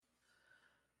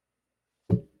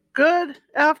Good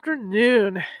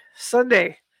afternoon.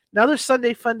 Sunday. Another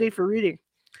Sunday fun day for reading.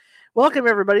 Welcome,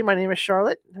 everybody. My name is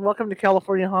Charlotte, and welcome to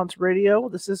California Haunts Radio.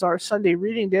 This is our Sunday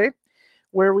reading day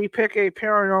where we pick a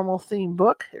paranormal themed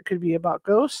book. It could be about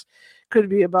ghosts, could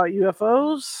be about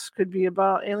UFOs, could be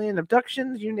about alien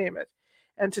abductions, you name it.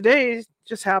 And today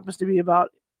just happens to be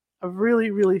about a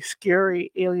really, really scary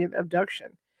alien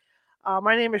abduction.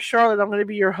 My name is Charlotte. I'm going to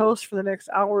be your host for the next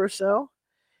hour or so.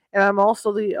 And I'm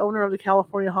also the owner of the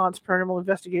California Haunts Paranormal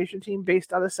Investigation Team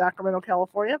based out of Sacramento,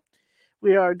 California.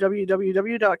 We are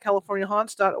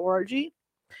www.californiahaunts.org.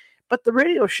 But the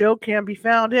radio show can be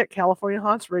found at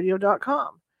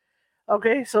californiahauntsradio.com.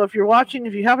 Okay, so if you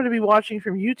happen to be watching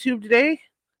from YouTube today,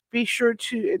 be sure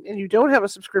to, and you don't have a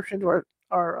subscription to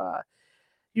our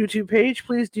YouTube page,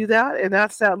 please do that. And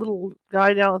that's that little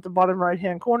guy down at the bottom right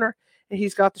hand corner. And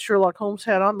he's got the Sherlock Holmes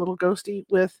hat on, little ghosty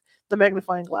with the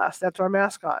magnifying glass. That's our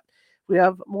mascot. We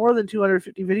have more than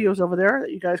 250 videos over there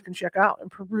that you guys can check out and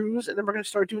peruse. And then we're going to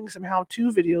start doing some how to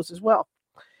videos as well.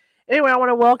 Anyway, I want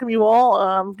to welcome you all.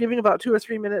 I'm giving about 2 or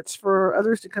 3 minutes for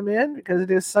others to come in because it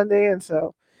is Sunday. And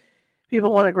so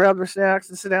people want to grab their snacks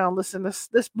and sit down and listen.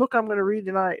 This book I'm going to read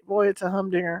tonight, boy, it's a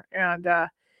humdinger. And I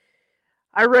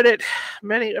read it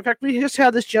in fact, we just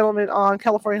had this gentleman on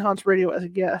California Haunts Radio as a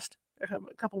guest a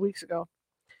couple weeks ago.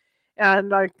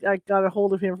 And I got a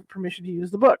hold of him for permission to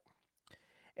use the book.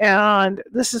 And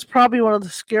this is probably one of the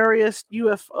scariest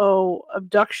UFO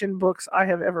abduction books I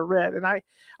have ever read. And I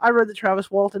read the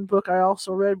Travis Walton book. I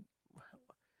also read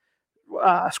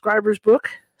Scriber's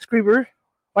book, Whitey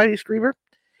Scriber.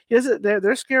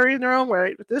 They're scary in their own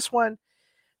way. But this one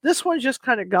just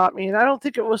kind of got me. And I don't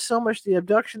think it was so much the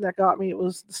abduction that got me. It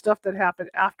was the stuff that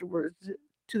happened afterwards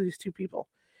to these two people.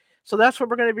 So that's what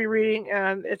we're going to be reading.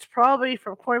 And it's probably,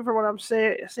 from what I'm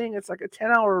saying, it's like a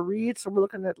 10-hour read. So we're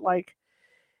looking at like,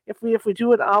 if we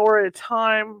do an hour at a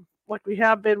time, like we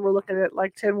have been, we're looking at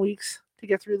like 10 weeks to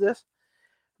get through this.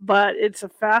 But it's a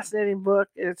fascinating book.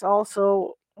 It's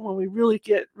also, when we really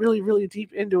get really, really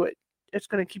deep into it, it's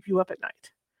going to keep you up at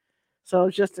night. So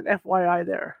it's just an FYI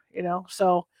there,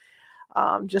 So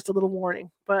just a little warning.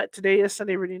 But today is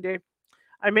Sunday reading day.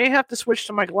 I may have to switch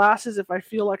to my glasses if I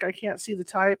feel like I can't see the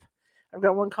type. I've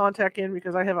got one contact in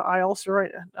because I have an eye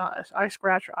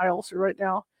scratch or eye ulcer right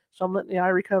now. So I'm letting the eye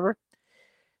recover.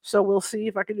 So we'll see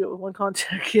if I can do it with one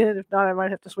contact in. If not, I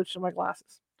might have to switch to my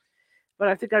glasses. But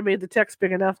I think I made the text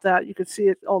big enough that you could see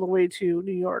it all the way to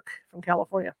New York from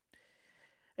California.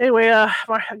 Anyway,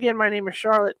 my name is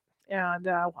Charlotte, and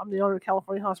I'm the owner of the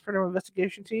California Haunts Paranormal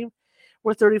Investigation Team.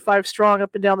 We're 35 strong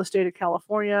up and down the state of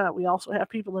California. We also have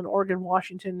people in Oregon,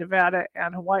 Washington, Nevada,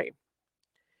 and Hawaii.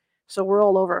 So we're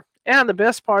all over. And the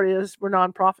best part is we're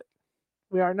nonprofit.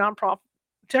 We are nonprofit.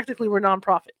 Technically, we're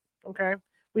nonprofit. Okay,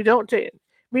 we don't take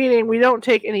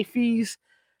any fees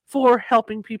for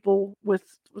helping people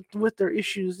with their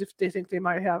issues if they think they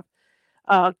might have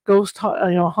ghost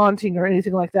haunting or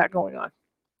anything like that going on.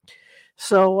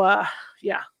 So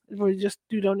yeah, we just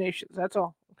do donations. That's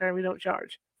all. Okay, we don't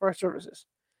charge for our services.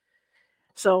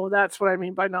 So that's what I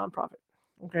mean by nonprofit.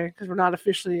 Okay, because we're not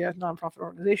officially a nonprofit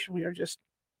organization. We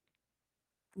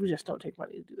just don't take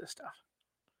money to do this stuff.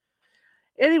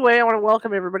 Anyway, I want to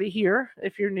welcome everybody here.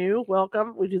 If you're new,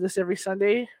 welcome. We do this every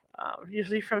Sunday,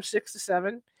 usually from 6 to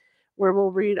 7, where we'll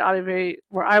read out of I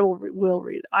will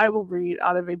read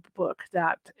out of a book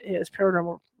that is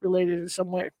paranormal related in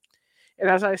some way. And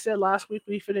as I said last week,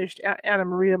 we finished Anna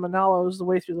Maria Manalo's The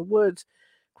Way Through the Woods.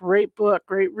 Great book,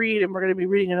 great read, and we're going to be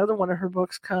reading another one of her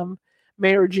books come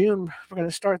May or June. We're going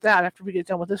to start that after we get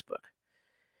done with this book.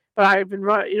 But I've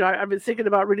been thinking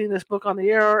about reading this book on the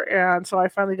air, and so I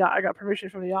got permission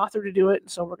from the author to do it,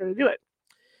 and so we're going to do it.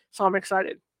 So I'm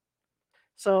excited.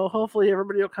 So hopefully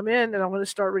everybody will come in, and I'm going to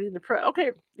start reading the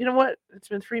Okay, you know what? It's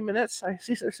been 3 minutes. I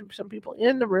see there's some people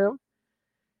in the room.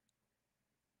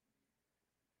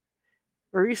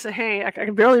 Marisa, hey, I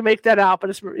can barely make that out,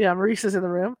 but Marisa's in the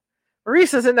room.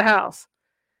 Marisa's in the house.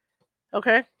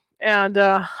 Okay, and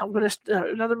I'm going to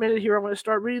another minute here. I'm going to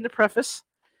start reading the preface,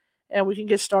 and we can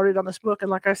get started on this book.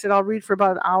 And like I said, I'll read for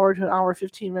about an hour to an hour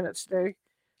 15 minutes today,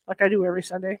 like I do every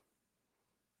Sunday,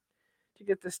 to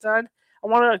get this done. I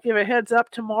want to give a heads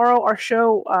up. Tomorrow, our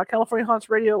show, California Haunts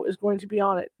Radio, is going to be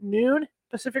on at noon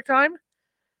Pacific time.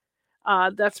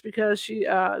 That's because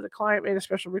the client made a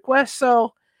special request.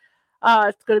 So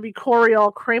it's going to be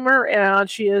Coriel Kramer, and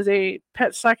she is a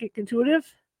pet psychic intuitive.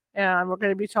 And we're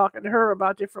going to be talking to her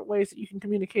about different ways that you can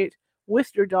communicate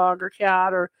with your dog or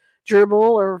cat or gerbil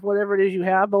or whatever it is you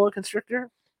have, boa constrictor,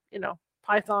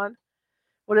 python,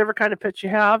 whatever kind of pet you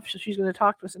have. So she's going to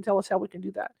talk to us and tell us how we can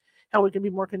do that, how we can be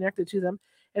more connected to them,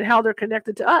 and how they're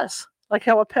connected to us, like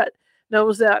how a pet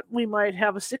knows that we might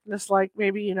have a sickness like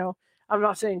maybe, I'm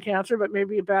not saying cancer, but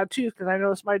maybe a bad tooth, because I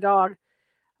notice my dog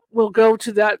will go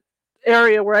to that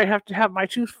area where I have to have my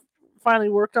tooth finally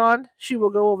worked on. She will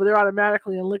go over there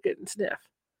automatically and lick it and sniff.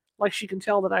 Like she can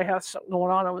tell that I have something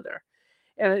going on over there.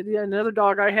 And another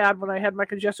dog I had when I had my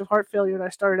congestive heart failure and I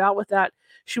started out with that,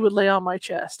 she would lay on my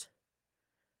chest.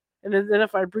 And then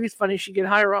if I breathe funny, she'd get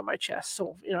higher on my chest.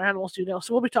 So, animals do know.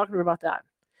 So we'll be talking about that.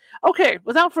 Okay,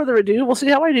 without further ado, we'll see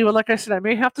how I do. And like I said, I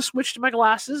may have to switch to my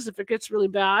glasses if it gets really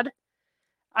bad.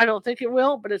 I don't think it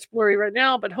will, but it's blurry right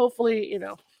now. But hopefully,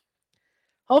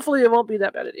 hopefully it won't be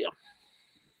that bad a deal.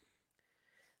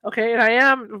 Okay,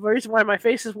 and the reason why my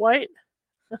face is white,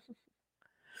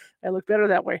 I look better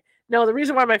that way. No, the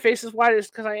reason why my face is white is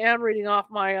because I am reading off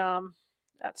my,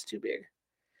 that's too big.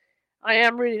 I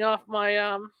am reading off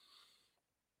my,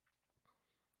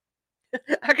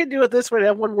 I can do it this way to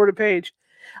have one word a page.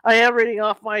 I am reading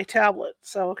off my tablet,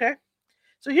 so okay.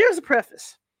 So here's the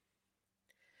preface.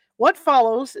 What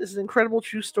follows is an incredible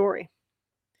true story.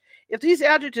 If these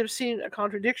adjectives seem a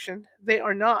contradiction, they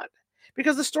are not,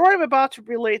 because the story I'm about to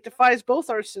relate defies both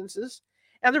our senses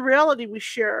and the reality we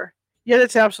share, yet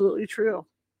it's absolutely true.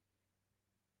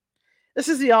 This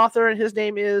is the author, and his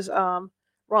name is Ron.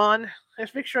 I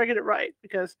have to make sure I get it right,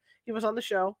 because he was on the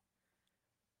show.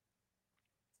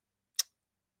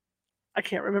 I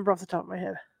can't remember off the top of my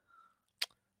head.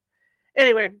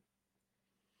 Anyway,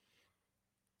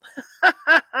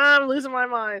 I'm losing my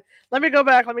mind. Let me go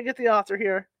back. Let me get the author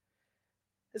here.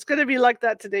 It's going to be like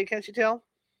that today, can't you tell?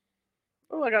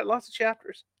 Oh, I got lots of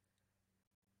chapters.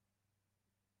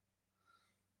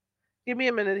 Give me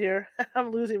a minute here.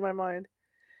 I'm losing my mind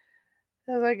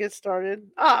as I get started.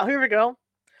 Here we go.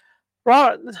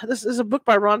 This is a book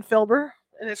by Ron Felber,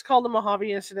 and it's called The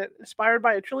Mojave Incident, inspired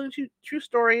by a true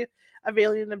story of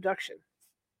alien abduction.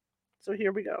 So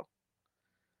here we go.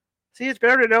 See, it's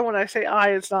better to know when I say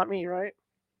I, it's not me, right?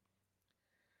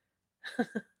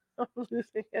 I'm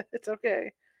losing it. It's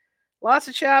okay. Lots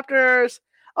of chapters.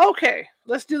 Okay,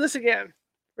 let's do this again.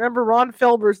 Remember, Ron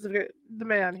Felber's the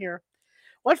man here.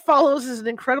 What follows is an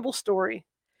incredible story.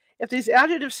 If these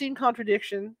adjectives seem a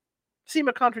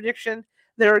contradiction,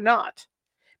 they're not.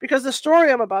 Because the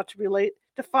story I'm about to relate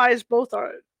defies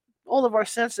all of our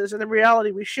senses and the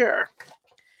reality we share.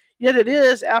 Yet it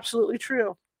is absolutely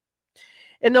true.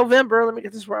 In November, let me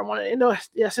get this where I want it. In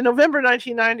November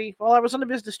 1990, while I was on a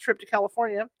business trip to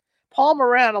California, Paul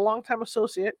Moran, a longtime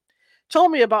associate,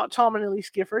 told me about Tom and Elise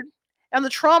Gifford and the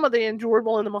trauma they endured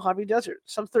while in the Mojave Desert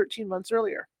some 13 months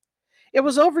earlier. It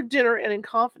was over dinner and in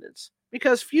confidence,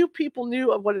 because few people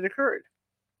knew of what had occurred.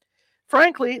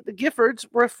 Frankly, the Giffords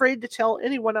were afraid to tell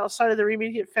anyone outside of their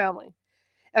immediate family,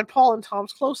 and Paul and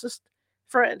Tom's closest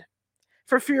friend,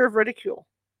 for fear of ridicule.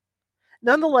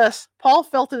 Nonetheless, Paul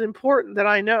felt it important that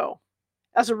I know.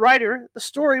 As a writer, the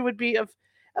story would be of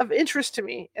interest to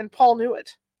me, and Paul knew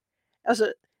it. As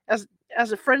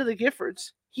a friend of the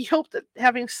Giffords, he hoped that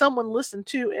having someone listen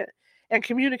to it and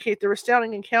communicate their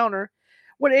astounding encounter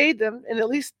would aid them in at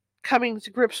least coming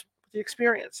to grips with the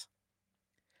experience.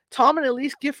 Tom and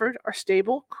Elise Gifford are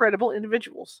stable, credible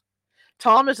individuals.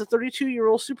 Tom is a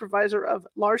 32-year-old supervisor of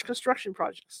large construction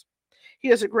projects.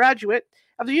 He is a graduate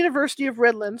of the University of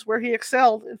Redlands, where he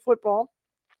excelled in football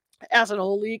as an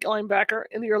all-league linebacker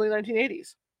in the early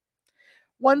 1980s.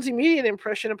 One's immediate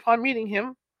impression upon meeting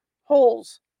him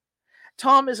holds.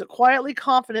 Tom is a quietly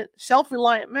confident,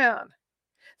 self-reliant man,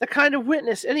 the kind of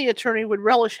witness any attorney would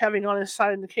relish having on his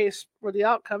side in the case where the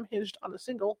outcome hinged on a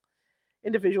single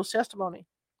individual's testimony.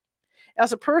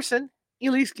 As a person,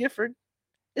 Elise Gifford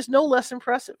is no less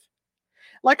impressive.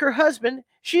 Like her husband,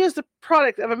 she is the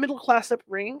product of a middle-class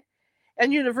upbringing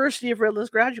and University of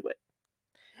Redlands graduate.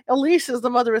 Elise is the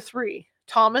mother of three: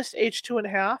 Thomas, age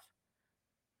 2.5,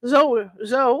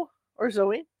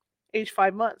 Zoe, age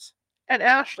 5 months, and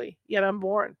Ashley, yet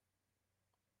unborn.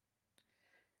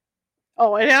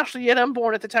 And Ashley, yet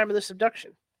unborn at the time of this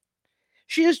abduction.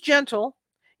 She is gentle,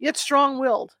 yet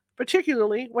strong-willed,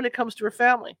 particularly when it comes to her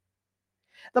family.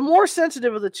 The more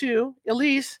sensitive of the two,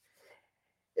 Elise,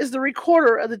 is the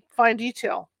recorder of the fine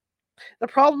detail, the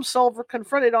problem solver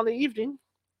confronted on the evening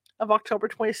of October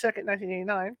 22nd,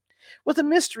 1989, with a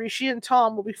mystery she and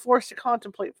Tom will be forced to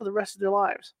contemplate for the rest of their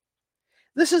lives.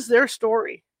 This is their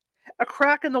story, a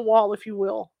crack in the wall, if you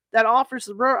will, that offers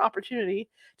the rare opportunity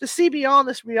to see beyond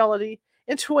this reality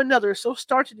into another so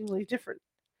startlingly different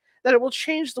that it will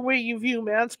change the way you view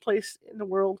man's place in the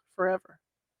world forever.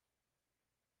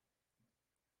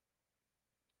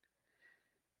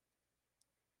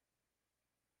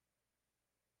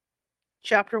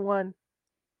 Chapter 1.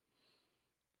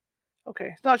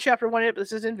 Okay, it's not chapter 1 yet, but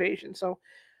this is Invasion. So,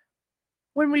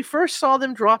 When we first saw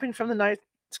them dropping from the night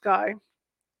sky,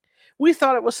 we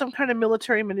thought it was some kind of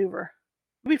military maneuver,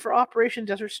 maybe for Operation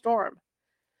Desert Storm,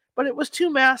 but it was too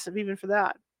massive even for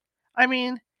that. I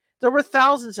mean, there were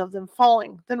thousands of them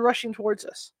falling, then rushing towards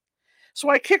us. So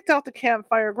I kicked out the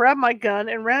campfire, grabbed my gun,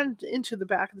 and ran into the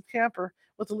back of the camper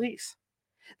with Elise.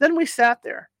 Then we sat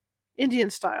there, Indian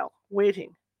style,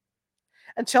 waiting,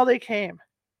 until they came.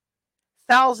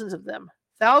 Thousands of them,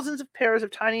 thousands of pairs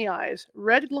of tiny eyes,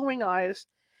 red glowing eyes,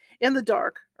 in the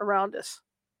dark around us.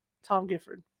 Tom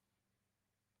Gifford.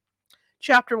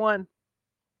 Chapter 1.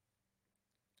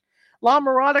 La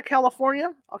Mirada, California,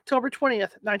 October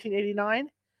 20th, 1989,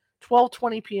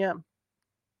 12:20 p.m.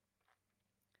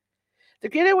 The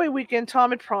getaway weekend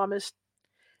Tom had promised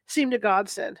seemed a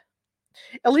godsend.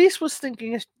 Elise was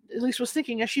thinking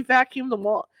as she vacuumed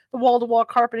the wall-to-wall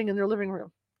carpeting in their living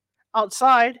room.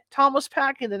 Outside, Tom was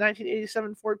packing the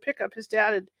 1987 Ford pickup his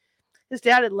dad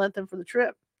had lent them for the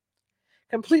trip.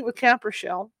 Complete with camper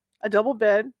shell, a double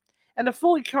bed, and a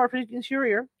fully carpeted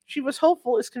interior, she was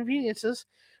hopeful its conveniences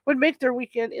would make their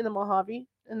weekend in the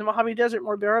Mojave Desert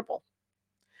more bearable.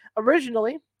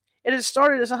 Originally, it had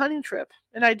started as a hunting trip,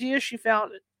 an idea she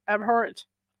found abhorrent.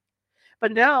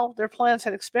 But now their plans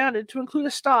had expanded to include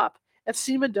a stop at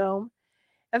Sema Dome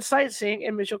and sightseeing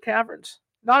in Mitchell Caverns.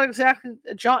 Not exactly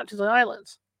a jaunt to the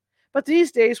islands. But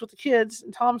these days, with the kids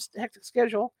and Tom's hectic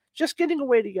schedule, just getting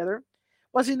away together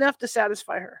was enough to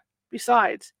satisfy her.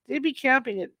 Besides, they'd be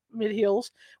camping at Mid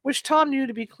Hills, which Tom knew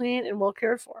to be clean and well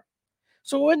cared for.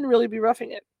 So it wouldn't really be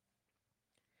roughing it.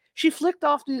 She flicked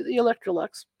off the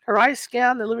Electrolux. Her eyes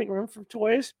scanned the living room for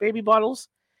toys, baby bottles,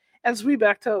 and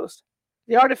Zwieback toast.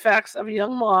 The artifacts a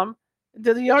young mom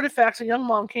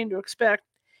came to expect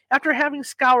after having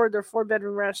scoured their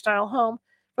 4-bedroom ranch-style home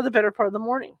for the better part of the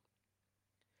morning.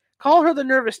 Call her the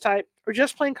nervous type or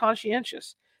just plain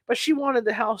conscientious, but she wanted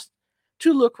the house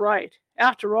to look right.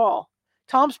 After all,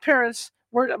 Tom's parents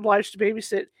weren't obliged to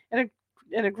babysit,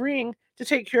 and agreeing to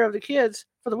take care of the kids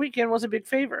for the weekend was a big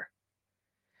favor.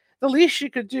 The least she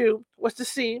could do was to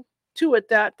see to it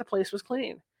that the place was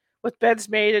clean, with beds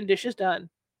made and dishes done.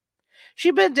 She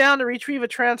bent down to retrieve a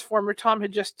transformer Tom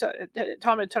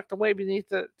had tucked away beneath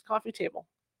the coffee table.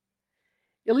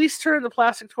 Elise turned the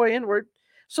plastic toy inward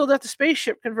so that the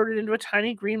spaceship converted into a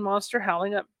tiny green monster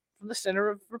howling up from the center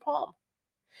of her palm.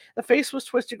 The face was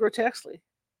twisted grotesquely.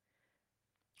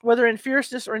 Whether in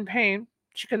fierceness or in pain,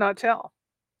 she could not tell.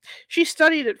 She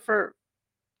studied it for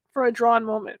a drawn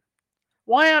moment.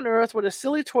 Why on earth would a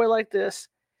silly toy like this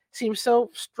seem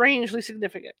so strangely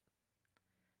significant?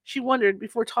 She wondered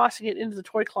before tossing it into the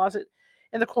toy closet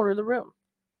in the corner of the room.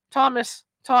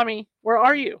 Tommy, where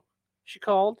are you? She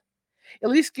called.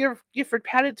 Elise Gifford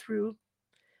padded through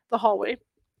the hallway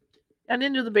and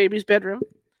into the baby's bedroom,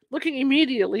 looking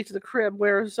immediately to the crib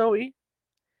where Zoe,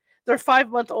 their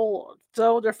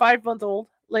 5-month-old,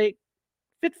 lay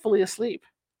fitfully asleep.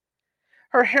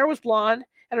 Her hair was blonde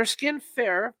and her skin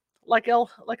fair like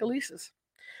Elise's.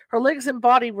 Her legs and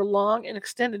body were long and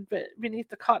extended beneath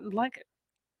the cotton blanket.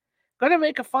 Gonna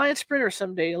make a fine sprinter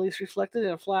someday, Elise reflected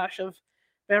in a flash of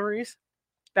memories,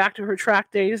 back to her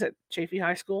track days at Chaffee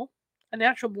High School, a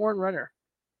natural-born runner.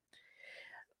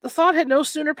 The thought had no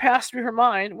sooner passed through her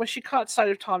mind when she caught sight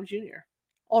of Tom Jr.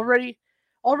 Already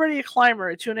a climber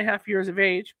at 2.5 years of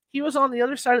age, he was on the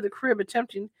other side of the crib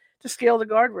attempting to scale the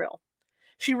guardrail.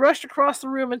 She rushed across the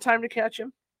room in time to catch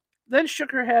him, then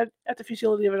shook her head at the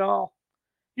futility of it all.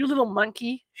 You little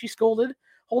monkey, she scolded,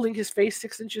 holding his face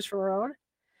 6 inches from her own.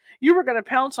 You were going to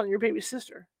pounce on your baby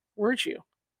sister, weren't you?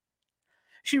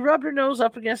 She rubbed her nose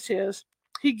up against his.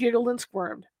 He giggled and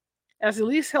squirmed. As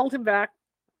Elise held him back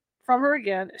from her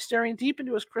again, staring deep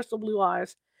into his crystal blue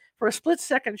eyes, for a split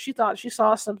second she thought she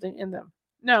saw something in them.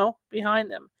 No,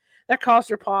 behind them. That caused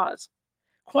her pause.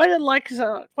 Quite unlike his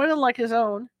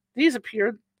own, these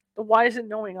appeared the wise and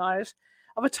knowing eyes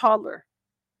of a toddler.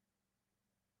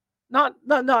 Not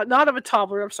of a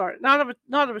toddler. I'm sorry, not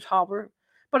of a toddler,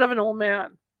 but of an old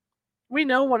man. We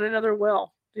know one another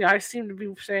well, the eyes seemed to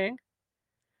be saying.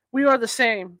 We are the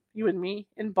same, you and me,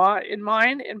 in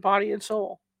mind, in body, and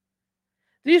soul.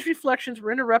 These reflections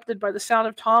were interrupted by the sound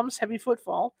of Tom's heavy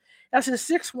footfall as his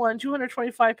 6'1",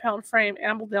 225-pound frame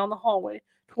ambled down the hallway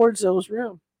towards Zoe's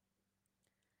room.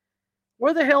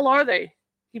 Where the hell are they?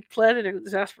 He pled in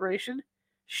exasperation.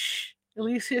 Shh,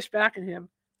 Elise hissed back at him.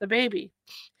 The baby.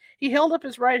 He held up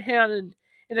his right hand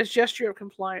in a gesture of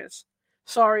compliance.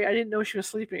 Sorry, I didn't know she was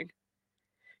sleeping.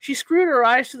 She screwed her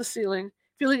eyes to the ceiling,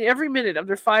 feeling every minute of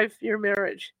their 5-year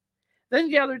marriage,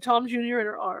 then gathered Tom Jr. in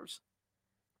her arms.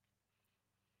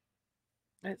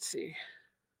 Let's see.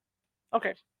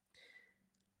 Okay.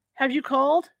 Have you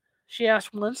called? she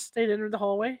asked once they'd entered the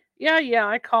hallway. Yeah,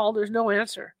 I called. There's no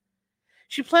answer.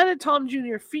 She planted Tom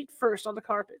Jr. feet first on the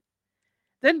carpet,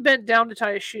 then bent down to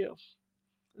tie a shoe.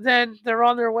 Then they're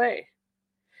on their way.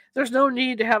 There's no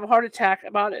need to have a heart attack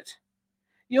about it.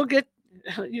 You'll get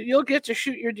you'll get to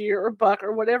shoot your deer or buck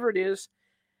or whatever it is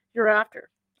you're after.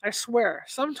 I swear,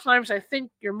 sometimes I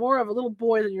think you're more of a little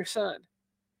boy than your son.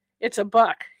 It's a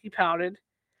buck, he pouted.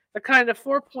 The kind of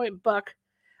 4-point buck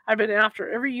I've been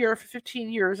after every year for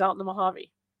 15 years out in the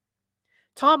Mojave.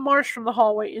 Tom marched from the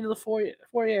hallway into the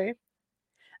foyer,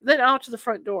 then out to the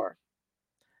front door.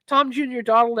 Tom Jr.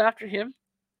 dawdled after him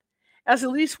as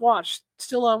Elise watched,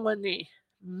 still on one knee.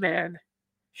 Man,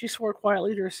 she swore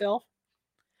quietly to herself.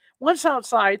 Once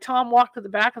outside, Tom walked to the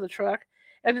back of the truck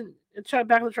and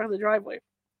back of the truck in the driveway.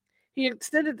 He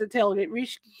extended the tailgate,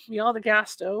 reached beyond the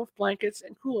gas stove, blankets,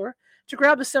 and cooler to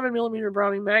grab the 7mm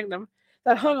Browning Magnum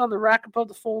that hung on the rack above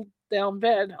the fold-down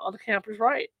bed on the camper's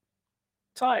right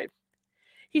side.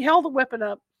 He held the weapon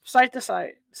up, sight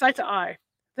to eye,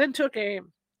 then took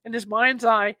aim. In his mind's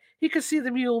eye, he could see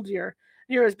the mule deer,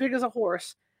 near as big as a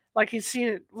horse, like he'd seen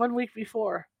it 1 week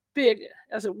before. Big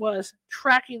as it was,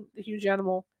 tracking the huge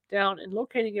animal down and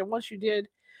locating it once you did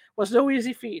was no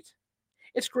easy feat.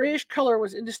 Its grayish color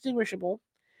was indistinguishable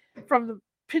from the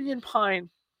pinyon pine,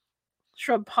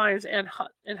 shrub pines, and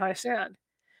high sand.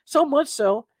 So much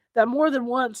so that more than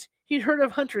once he'd heard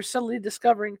of hunters suddenly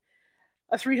discovering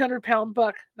a 300-pound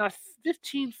buck not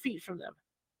 15 feet from them.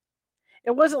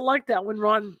 It wasn't like that when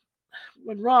Ron,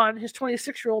 his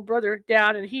 26-year-old brother,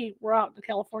 Dad, and he were out in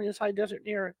California's high desert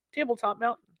near Tabletop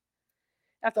Mountain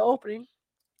at the opening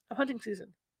of hunting season.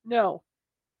 No.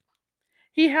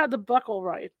 He had the buck all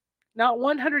right, not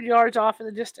 100 yards off in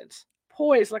the distance,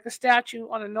 poised like a statue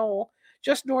on a knoll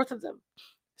just north of them.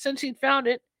 Since he'd found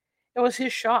it, it was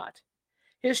his shot,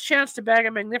 his chance to bag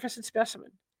a magnificent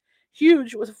specimen,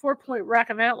 huge with a 4-point rack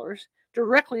of antlers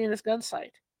directly in his gun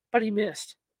sight. But he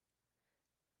missed.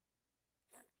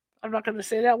 I'm not going to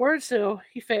say that word, so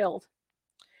he failed.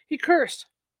 He cursed,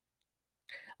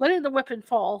 letting the weapon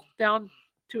fall down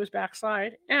to his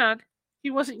backside, and he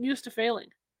wasn't used to failing.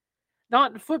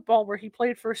 Not in football, where he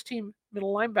played first-team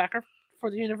middle linebacker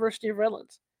for the University of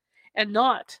Redlands, and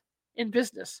not in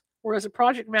business, where as a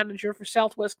project manager for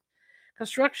Southwest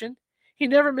Construction, he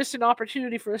never missed an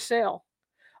opportunity for a sale,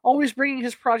 always bringing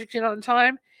his project in on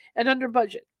time and under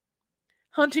budget.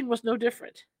 Hunting was no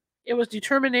different. It was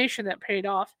determination that paid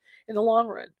off in the long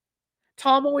run.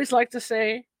 Tom always liked to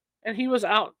say, and he was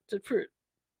out to prove.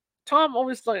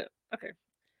 Always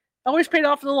paid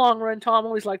off in the long run, Tom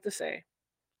always liked to say.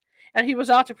 And he was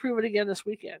out to prove it again this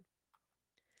weekend.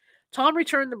 Tom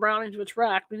returned the Browning to its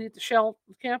rack beneath the shell of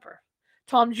the camper.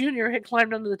 Tom Jr. had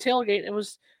climbed under the tailgate and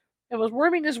was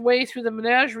worming his way through the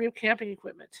menagerie of camping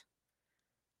equipment.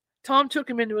 Tom took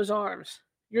him into his arms.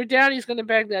 Your daddy's going to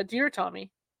bag that deer,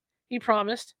 Tommy, he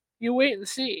promised. You wait and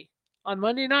see. On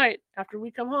Monday night, after we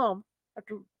come home,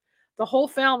 after the whole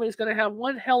family is going to have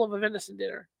one hell of a venison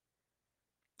dinner.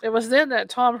 It was then that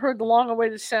Tom heard the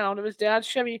long-awaited sound of his dad's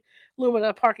Chevy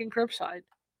Lumina parking curbside.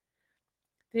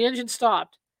 The engine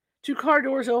stopped. 2 car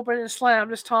doors opened and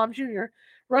slammed as Tom Jr.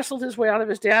 wrestled his way out of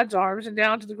his dad's arms and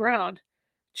down to the ground.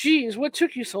 Geez, what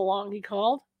took you so long? He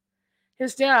called.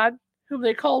 His dad, whom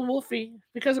they called Wolfie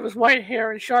because of his white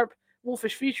hair and sharp,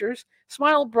 wolfish features,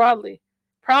 smiled broadly,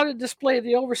 proud to display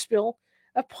the overspill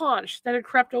of paunch that had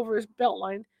crept over his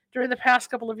beltline during the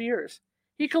past couple of years.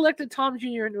 He collected Tom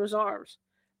Jr. into his arms.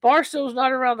 Barstow's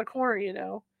not around the corner, you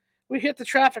know. We hit the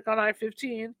traffic on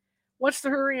I-15. What's the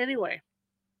hurry anyway?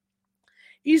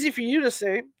 Easy for you to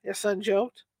say, his son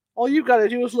joked. All you've got to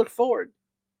do is look forward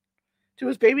to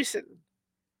his babysitting.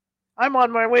 I'm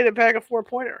on my way to bag a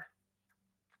 4-pointer.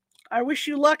 I wish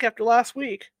you luck after last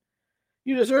week.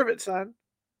 You deserve it, son.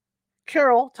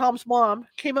 Carol, Tom's mom,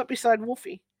 came up beside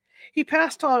Wolfie. He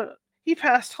passed Tom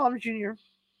Jr.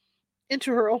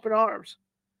 into her open arms.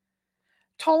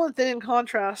 Tall and thin in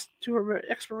contrast to her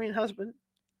ex-Marine husband,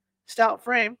 stout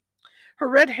frame, her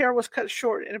red hair was cut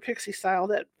short in a pixie style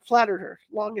that flattered her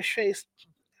longish face,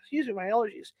 my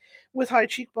allergies, with high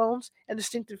cheekbones and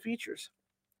distinctive features.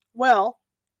 Well,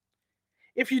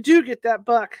 if you do get that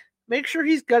buck, make sure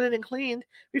he's gutted and cleaned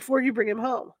before you bring him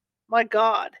home. My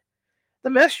God, the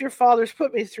mess your father's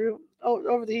put me through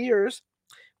over the years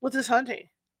with his hunting.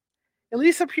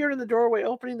 Elise appeared in the doorway,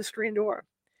 opening the screen door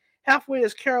halfway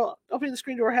as Carol near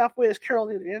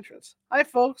the entrance. Hi,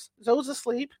 folks. Zoe's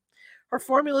asleep. Her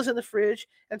formula's in the fridge,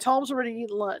 and Tom's already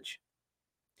eaten lunch.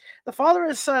 The father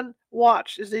and son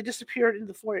watched as they disappeared into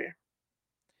the foyer.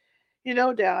 You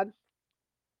know, Dad,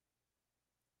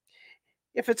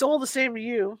 if it's all the same to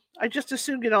you, I'd just as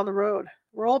soon get on the road.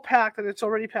 We're all packed and it's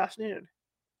already past noon.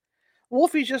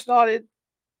 Wolfie just nodded,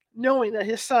 knowing that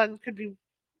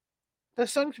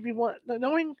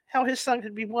knowing how his son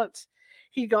could be once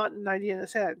he'd gotten an idea in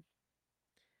his head.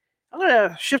 I'm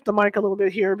gonna shift the mic a little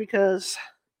bit here because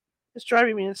it's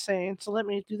driving me insane. So let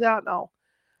me do that and I'll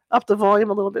up the volume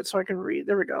a little bit so I can read.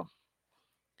 There we go.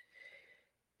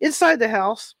 Inside the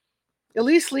house,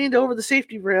 Elise leaned over the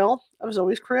safety rail of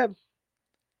Zoe's crib.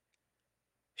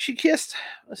 She kissed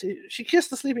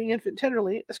the sleeping infant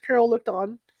tenderly as Carol looked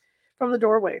on from the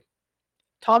doorway.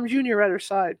 Tom Jr. at her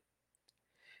side.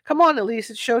 Come on,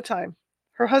 Elise, it's showtime.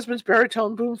 Her husband's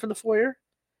baritone boomed from the foyer.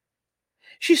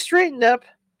 She straightened up,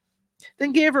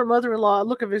 then gave her mother-in-law a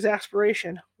look of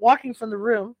exasperation. Walking from the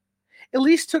room,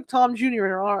 Elise took Tom Jr. in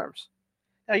her arms.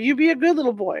 Now you be a good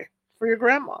little boy for your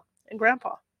grandma and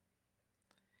grandpa.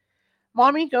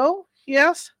 Mommy, go? He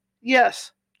asked.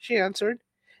 Yes, she answered,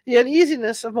 the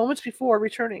uneasiness of moments before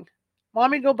returning.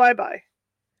 Mommy, go bye-bye.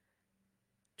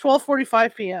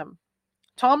 12:45 p.m.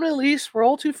 Tom and Elise were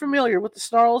all too familiar with the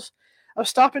snarls of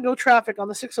stop-and-go traffic on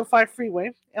the 605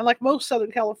 freeway, and like most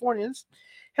Southern Californians,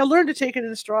 had learned to take it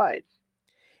in stride.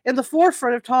 In the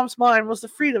forefront of Tom's mind was the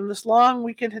freedom this long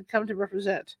weekend had come to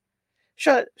represent.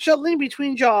 Shuttling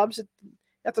between jobs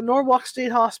at the Norwalk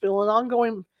State Hospital and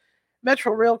ongoing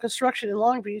metro rail construction in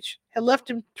Long Beach had left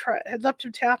him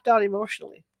tapped out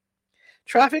emotionally.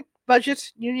 Traffic,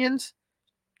 budgets, unions,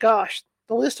 gosh,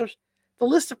 the list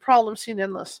of problems seemed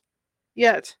endless.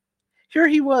 Yet, here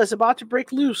he was about to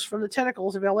break loose from the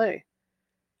tentacles of L.A.,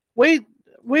 way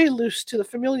loose to the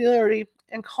familiarity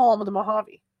and calm of the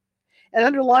Mojave. And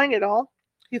underlying it all,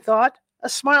 he thought, a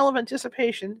smile of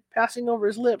anticipation passing over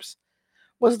his lips,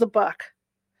 was the buck.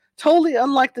 Totally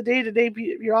unlike the day-to-day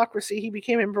bureaucracy he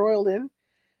became embroiled in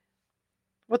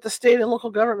with the state and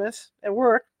local governments at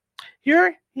work,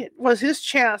 here was his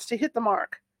chance to hit the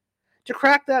mark, to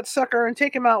crack that sucker and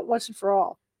take him out once and for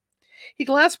all. He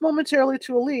glanced momentarily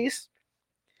to Elise,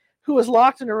 who was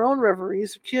locked in her own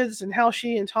reveries of kids and how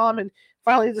she and Tom had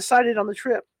finally decided on the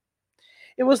trip.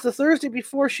 It was the Thursday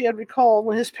before she had recalled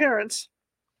when his parents,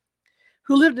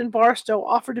 who lived in Barstow,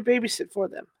 offered to babysit for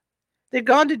them. They'd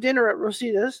gone to dinner at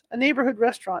Rosita's, a neighborhood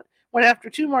restaurant, when after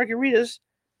 2 margaritas,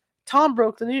 Tom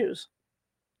broke the news.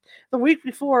 The week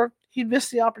before, he'd missed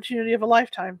the opportunity of a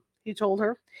lifetime, he told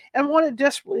her, and wanted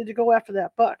desperately to go after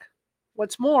that buck.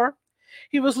 What's more,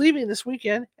 he was leaving this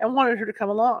weekend and wanted her to come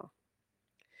along.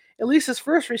 Elisa's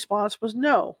first response was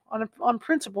no, on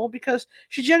principle, because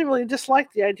she genuinely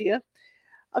disliked the idea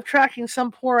of tracking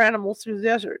some poor animal through the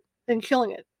desert, then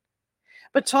killing it.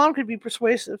 But Tom could be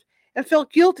persuasive and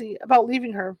felt guilty about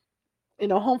leaving her,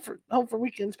 home for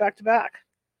weekends back to back.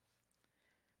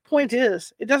 Point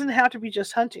is, it doesn't have to be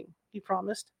just hunting, he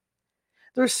promised.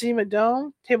 There's Sema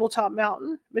Dome, Tabletop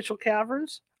Mountain, Mitchell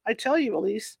Caverns. I tell you,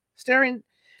 Elise, staring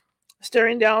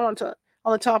down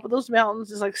on the top of those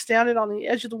mountains is like standing on the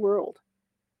edge of the world.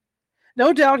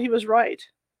 No doubt he was right.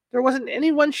 There wasn't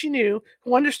anyone she knew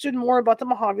who understood more about the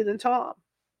Mojave than Tom.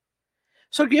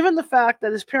 So given the fact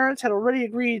that his parents had already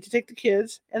agreed to take the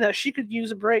kids and that she could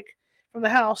use a break from the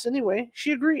house anyway,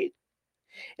 she agreed.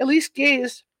 Elise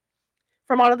gazed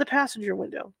from out of the passenger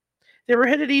window. They were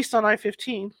headed east on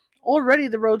I-15. Already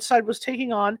the roadside was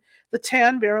taking on the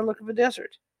tan, barren look of a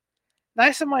desert.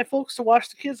 Nice of my folks to watch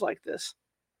the kids like this.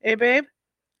 Eh, babe?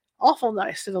 Awful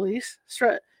nice, said Elise,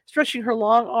 stretching her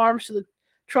long arms to the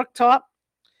truck top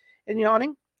and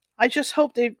yawning. I just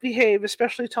hope they behave,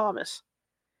 especially Thomas.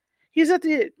 He's at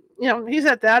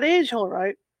that age, all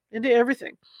right, into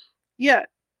everything. Yet.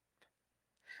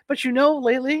 But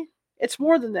lately, it's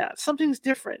more than that. Something's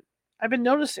different. I've been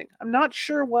noticing. I'm not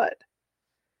sure what.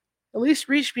 Elise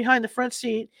reached behind the front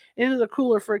seat and into the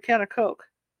cooler for a can of Coke.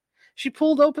 She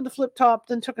pulled open the flip top,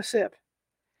 then took a sip.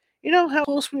 You know how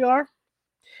close we are?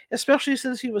 Especially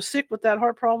since he was sick with that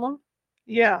heart problem?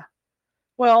 Yeah.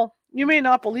 Well, you may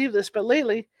not believe this, but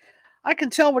lately, I can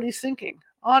tell what he's thinking.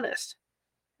 Honest.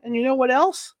 And you know what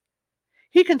else?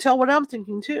 He can tell what I'm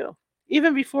thinking, too.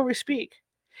 Even before we speak.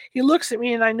 He looks at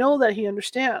me and I know that he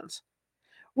understands.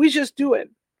 We just do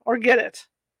it, or get it,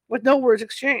 with no words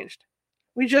exchanged.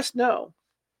 We just know.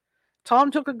 Tom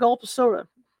took a gulp of soda,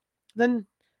 then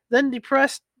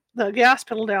depressed the gas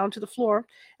pedal down to the floor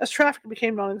as traffic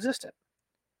became non-existent.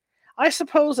 I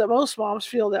suppose that most moms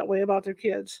feel that way about their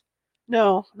kids.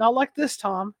 No, not like this,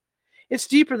 Tom. It's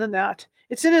deeper than that.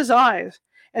 It's in his eyes,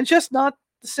 and just not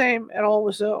the same at all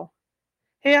with Zoe.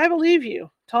 Hey, I believe you,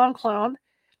 Tom clowned,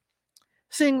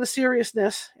 seeing the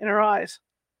seriousness in her eyes.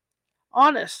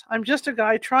 Honest, I'm just a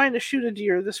guy trying to shoot a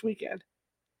deer this weekend.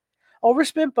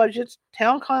 Overspent budgets,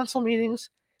 town council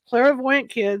meetings, clairvoyant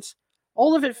kids,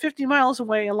 all of it 50 miles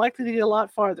away and likely to get a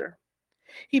lot farther.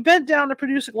 He bent down to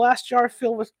produce a glass jar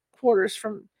filled with quarters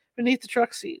from beneath the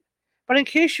truck seat. But in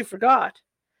case you forgot,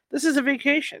 this is a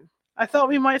vacation. I thought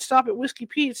we might stop at Whiskey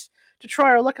Pete's to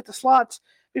try our luck at the slots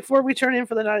before we turn in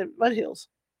for the night at Mid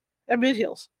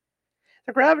Hills.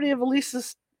 The gravity of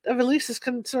Elise's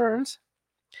concerns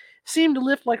seemed to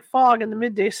lift like fog in the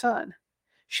midday sun.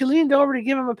 She leaned over to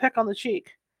give him a peck on the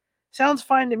cheek. Sounds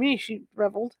fine to me, she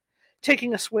reveled,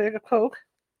 taking a swig of Coke.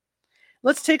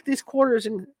 Let's take these quarters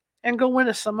and go win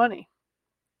us some money.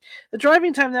 The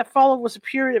driving time that followed was a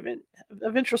period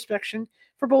of introspection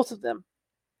for both of them.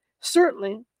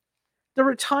 Certainly, there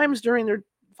were times during their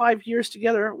 5 years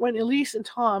together when Elise and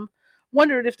Tom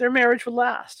wondered if their marriage would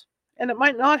last, and it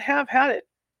might not have had it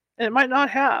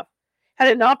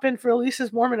not been for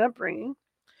Elise's Mormon upbringing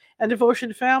and devotion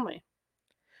to family.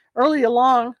 Early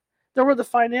along, there were the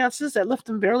finances that left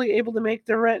them barely able to make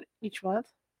their rent each month.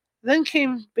 Then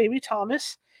came baby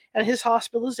Thomas and his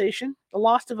hospitalization, the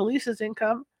loss of Elise's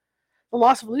income,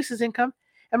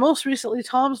 and most recently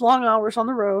Tom's long hours on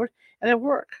the road and at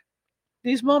work.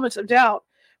 These moments of doubt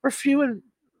were few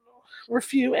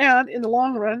and in the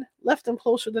long run left them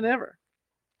closer than ever.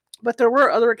 But there were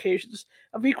other occasions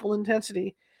of equal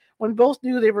intensity when both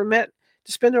knew they were meant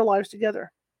to spend their lives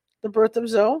together. The birth of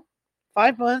Zoe,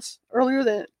 5 months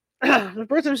earlier, and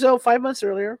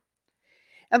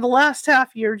the last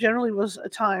half year generally was a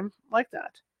time like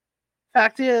that.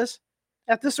 Fact is,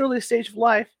 at this early stage of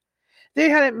life, they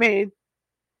had it made.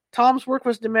 Tom's work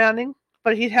was demanding,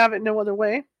 but he'd have it no other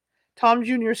way. Tom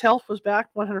Jr.'s health was back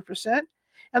 100%,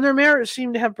 and their marriage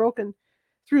seemed to have broken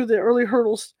through the early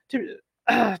hurdles to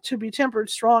be tempered,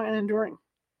 strong, and enduring.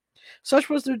 Such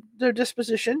was their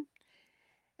disposition,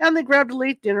 and they grabbed a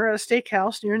late dinner at a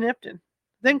steakhouse near Nipton,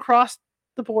 then crossed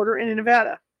the border into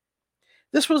Nevada.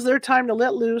 This was their time to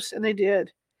let loose, and they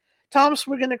did. Tom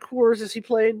swigging at Coors as he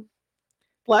played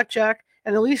blackjack,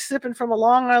 and Elise sipping from a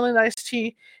Long Island iced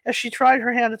tea as she tried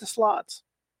her hand at the slots.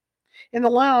 In the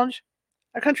lounge,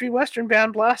 a country western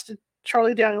band blasted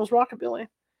Charlie Daniels' Rockabilly,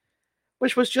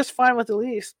 which was just fine with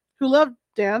Elise, who loved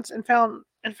dance and found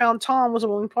Tom was a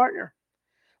willing partner.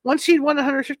 Once he'd won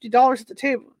 $150 at the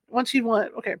table,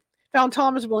 found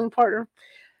Tom as a willing partner.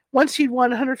 Once he'd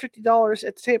won $150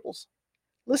 at the tables,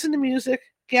 listen to music,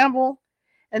 gamble,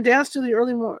 and dance till the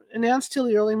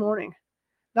early morning.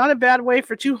 Not a bad way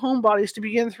for two homebodies to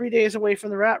begin 3 days away from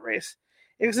the rat race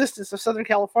existence of Southern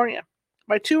California.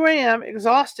 By 2 a.m.,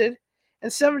 exhausted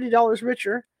and $70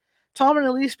 richer, Tom and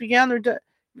Elise began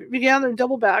their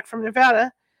double back from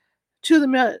Nevada to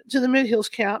the Mid Hills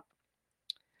camp,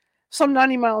 some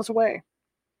 90 miles away.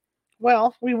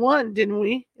 Well, we won, didn't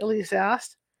we? Elise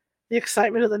asked, the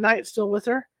excitement of the night still with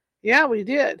her. Yeah, we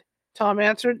did, Tom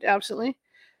answered absently,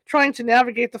 trying to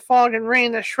navigate the fog and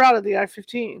rain that shrouded the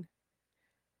I-15.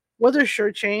 Weather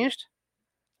sure changed.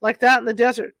 Like that in the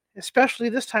desert, especially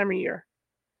this time of year.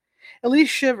 Elise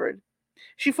shivered.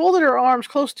 She folded her arms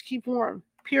close to keep warm,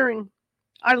 peering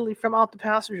idly from out the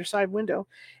passenger side window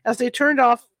as they turned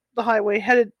off the highway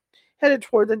headed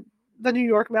toward the New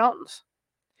York mountains.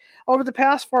 Over the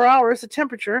past 4 hours, the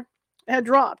temperature had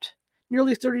dropped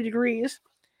nearly 30 degrees,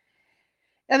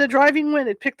 and the driving wind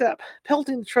had picked up,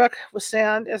 pelting the truck with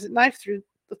sand as it knifed through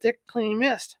the thick, clinging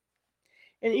mist.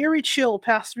 An eerie chill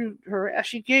passed through her as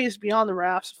she gazed beyond the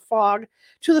rafts of fog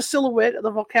to the silhouette of the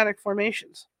volcanic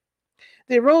formations.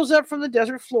 They rose up from the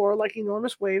desert floor like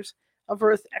enormous waves of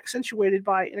earth accentuated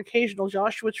by an occasional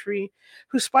Joshua tree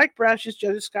whose spiked branches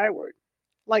jutted skyward,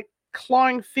 like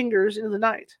clawing fingers into the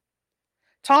night.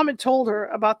 Tom had told her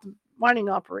about the mining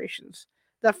operations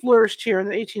that flourished here in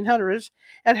the 1800s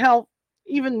and how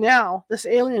even now this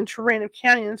alien terrain of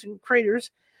canyons and craters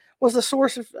was the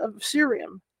source of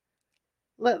cerium,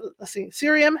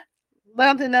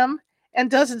 lanthanum,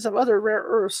 and dozens of other rare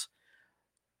earths,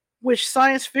 which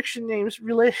science fiction names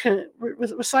related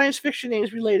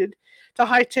to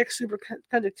high-tech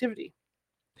superconductivity.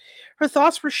 Her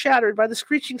thoughts were shattered by the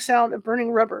screeching sound of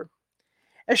burning rubber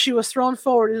as she was thrown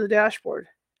forward into the dashboard.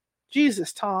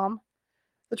 Jesus, Tom.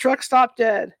 The truck stopped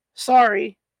dead.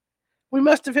 Sorry. We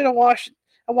must have hit a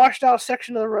washed-out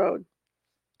section of the road.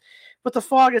 But the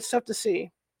fog had stuff to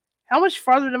see. How much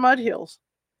farther to Mud Hills?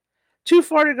 Too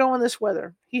far to go in this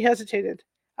weather. He hesitated.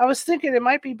 I was thinking it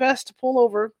might be best to pull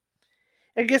over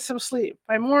and get some sleep.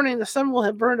 By morning, the sun will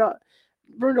have burned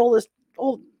all this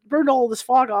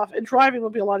fog off, and driving will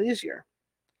be a lot easier.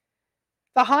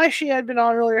 The high she had been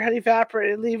on earlier had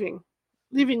evaporated,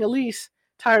 leaving Elise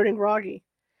tired and groggy.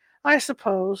 I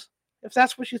suppose, if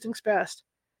that's what you think's best.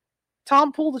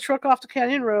 Tom pulled the truck off the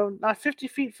canyon road, not 50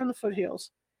 feet from the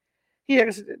foothills. He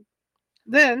exited.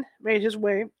 then made his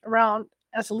way around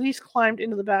as Elise climbed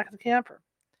into the back of the camper.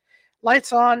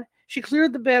 Lights on, she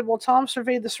cleared the bed while Tom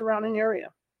surveyed the surrounding area.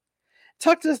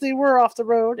 Tucked as they were off the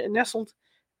road and nestled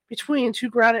between two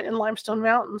granite and limestone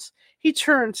mountains, he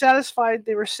turned, satisfied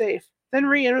they were safe, then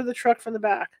re-entered the truck from the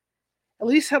back.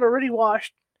 Elise had already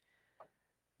washed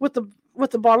with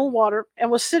the bottled water and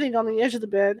was sitting on the edge of the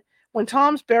bed when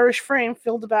Tom's bearish frame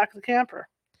filled the back of the camper.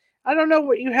 I don't know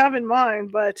what you have in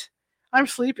mind, but I'm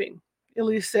sleeping,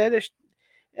 Elise said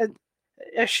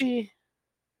as she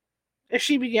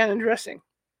began undressing.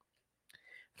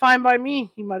 Fine by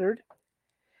me, he muttered,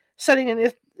 setting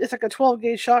an Ithaca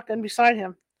 12-gauge shotgun beside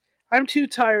him. I'm too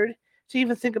tired to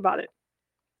even think about it.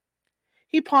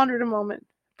 He pondered a moment,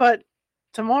 but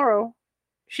tomorrow,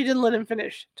 she didn't let him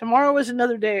finish. Tomorrow is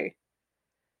another day.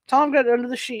 Tom got under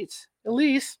the sheets.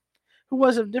 Elise, who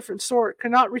was of a different sort,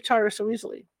 could not retire so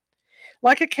easily.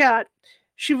 Like a cat,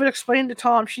 she would explain to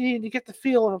Tom she needed to get the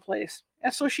feel of a place.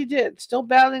 And so she did, still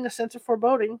battling a sense of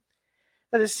foreboding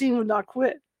that his scene would not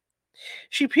quit.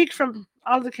 She peeked from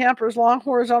out of the camper's long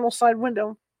horizontal side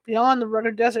window beyond the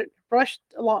rugged desert I'm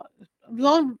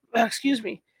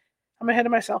ahead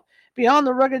of myself. Beyond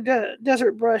the rugged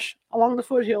desert brush along the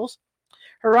foothills,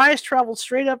 her eyes traveled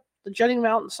straight up the jutting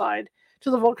mountainside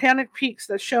to the volcanic peaks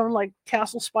that shone like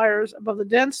castle spires above the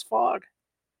dense fog.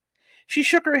 She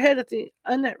shook her head at the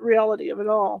unreality of it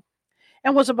all,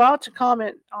 and was about to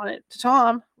comment on it to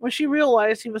Tom when she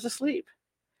realized he was asleep.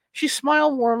 She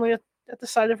smiled warmly at the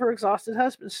sight of her exhausted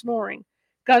husband snoring,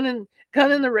 gun in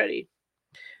the ready,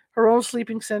 her own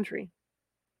sleeping sentry.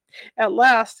 At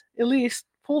last, Elise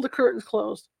pulled the curtains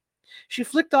closed. She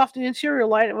flicked off the interior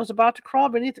light and was about to crawl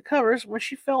beneath the covers when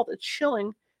she felt a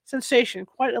chilling sensation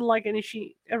quite unlike any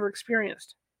she ever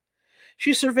experienced.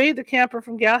 She surveyed the camper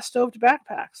from gas stove to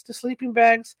backpacks to sleeping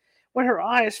bags when her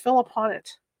eyes fell upon it.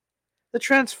 The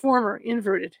transformer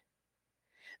inverted.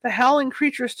 The howling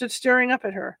creature stood staring up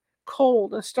at her,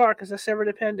 cold and stark as a severed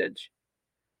appendage.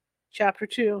 Chapter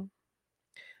 2.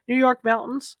 New York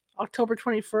Mountains, October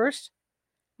 21st,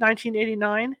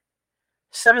 1989,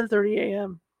 7:30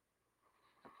 a.m.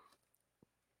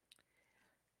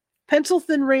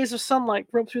 Pencil-thin rays of sunlight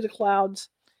groped through the clouds,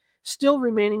 still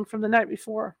remaining from the night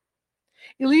before.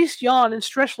 Elise yawned and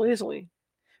stretched lazily.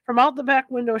 From out the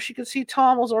back window, she could see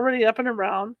Tom was already up and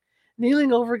around,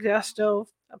 kneeling over a gas stove,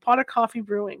 a pot of coffee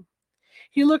brewing.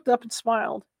 He looked up and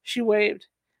smiled. She waved,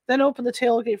 then opened the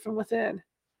tailgate from within.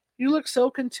 You look so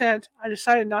content, I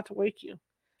decided not to wake you.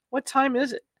 What time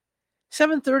is it?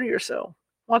 7:30 or so.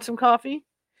 Want some coffee?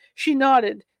 She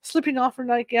nodded, slipping off her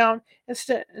nightgown and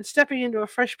stepping into a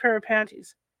fresh pair of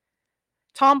panties.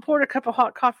 Tom poured a cup of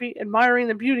hot coffee, admiring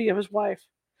the beauty of his wife.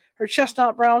 Her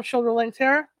chestnut brown shoulder-length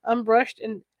hair, unbrushed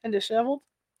and disheveled,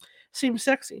 seemed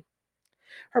sexy.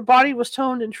 Her body was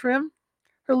toned and trim.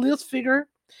 Her lithe figure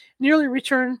nearly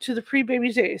returned to the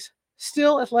pre-baby days.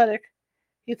 Still athletic,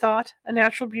 he thought, a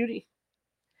natural beauty.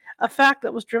 A fact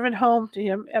that was driven home to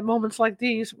him at moments like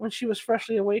these when she was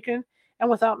freshly awakened and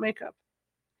without makeup.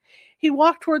 He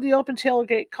walked toward the open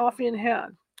tailgate, coffee in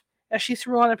hand, as she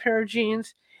threw on a pair of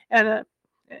jeans and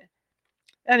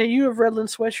a U of Redland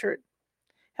sweatshirt.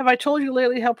 Have I told you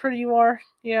lately how pretty you are?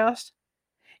 He asked.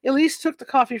 Elise took the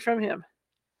coffee from him.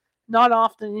 Not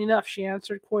often enough, she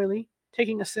answered coyly,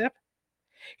 taking a sip.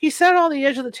 He sat on the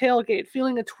edge of the tailgate,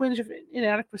 feeling a twinge of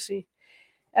inadequacy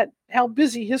at how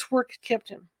busy his work had kept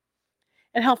him,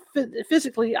 and how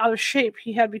physically out of shape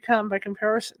he had become by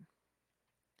comparison.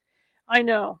 I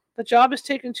know. The job has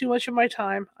taken too much of my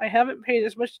time. I haven't paid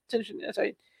as much attention as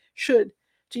I should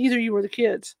to either you or the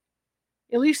kids.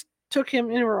 Elise took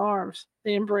him into her arms.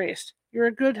 They embraced. You're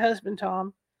a good husband,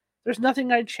 Tom. There's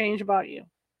nothing I'd change about you.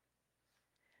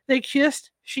 They kissed.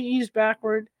 She eased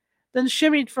backward, then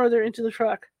shimmied further into the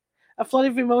truck, a flood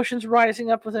of emotions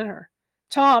rising up within her.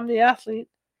 Tom, the athlete,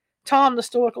 Tom, the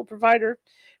stoical provider,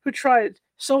 who tried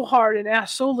so hard and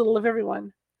asked so little of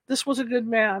everyone. This was a good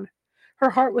man, her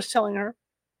heart was telling her.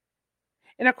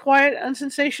 In a quiet,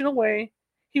 unsensational way,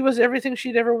 he was everything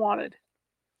she'd ever wanted.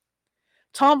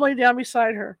 Tom lay down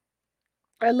beside her.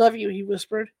 I love you, he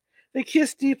whispered. They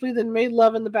kissed deeply, then made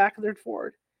love in the back of their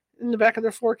Ford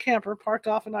camper parked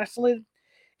off an isolated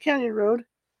canyon road,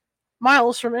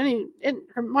 miles from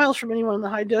anyone in the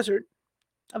high desert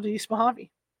of the East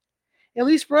Mojave.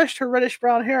 Elise brushed her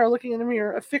reddish-brown hair, looking in the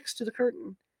mirror, affixed to the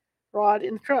curtain rod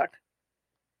in the truck.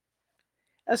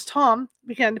 As Tom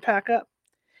began to pack up,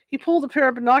 he pulled a pair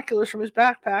of binoculars from his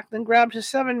backpack, then grabbed his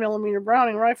 7mm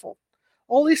Browning rifle,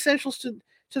 all the essentials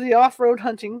to the off-road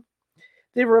hunting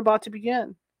they were about to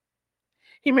begin.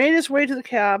 He made his way to the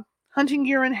cab, hunting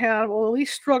gear in hand, while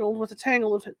Elise struggled with a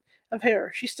tangle of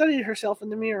hair. She studied herself in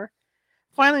the mirror,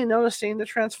 finally noticing the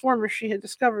transformer she had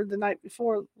discovered the night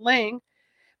before laying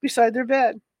beside their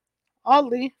bed.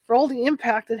 Oddly, for all the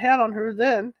impact it had on her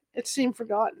then, it seemed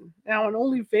forgotten, now and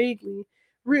only vaguely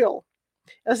real,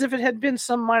 as if it had been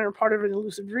some minor part of an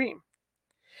elusive dream.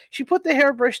 She put the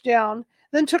hairbrush down,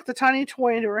 then took the tiny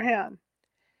toy into her hand,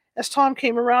 as Tom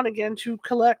came around again to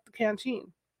collect the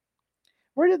canteen.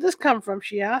 "Where did this come from?"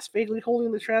 she asked, vaguely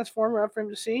holding the transformer up for him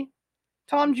to see.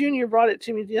 "Tom Jr. brought it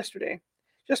to me yesterday,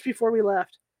 just before we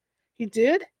left." "He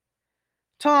did?"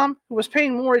 Tom, who was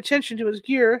paying more attention to his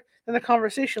gear than the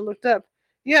conversation, looked up.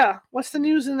 "Yeah, what's the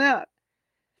news in that?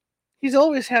 He's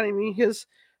always handing me his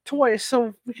toys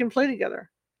so we can play together.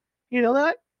 You know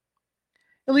that?"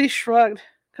 Elise shrugged,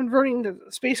 converting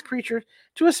the space creature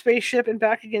to a spaceship and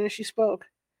back again as she spoke.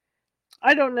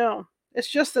 "I don't know. It's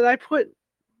just that I put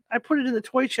it in the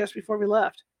toy chest before we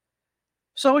left.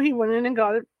 So he went in and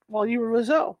got it while you were with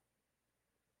Zoe."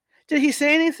 "Did he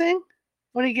say anything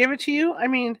when he gave it to you? I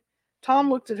mean," Tom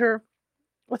looked at her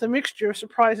with a mixture of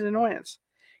surprise and annoyance.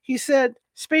 "He said,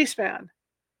 'Spaceman.'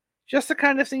 Just the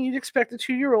kind of thing you'd expect a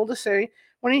 2-year-old to say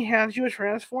when he hands you a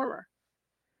transformer.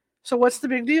 So what's the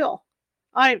big deal?"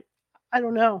 I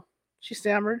don't know," she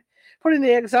stammered, putting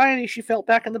the anxiety she felt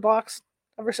back in the box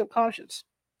of her subconscious.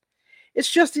 "It's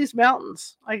just these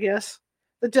mountains, I guess.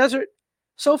 The desert,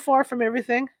 so far from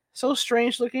everything, so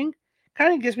strange looking,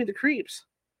 kind of gives me the creeps."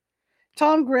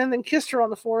 Tom grinned and kissed her on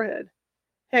the forehead.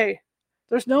 "Hey,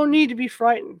 there's no need to be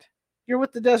frightened. You're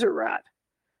with the desert rat.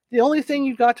 The only thing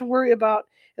you've got to worry about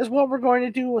is what we're going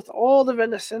to do with all the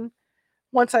venison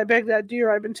once I bag that deer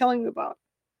I've been telling you about."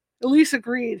 Elise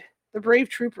agreed, the brave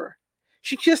trooper.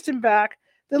 She kissed him back,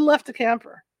 then left the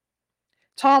camper,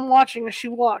 Tom watching as she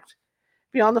walked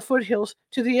beyond the foothills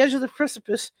to the edge of the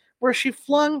precipice where she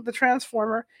flung the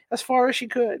transformer as far as she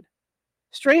could.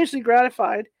 Strangely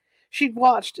gratified, she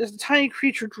watched as the tiny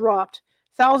creature dropped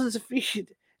thousands of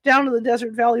feet down to the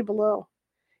desert valley below.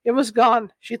 It was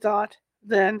gone, she thought,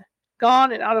 then,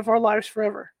 gone and out of our lives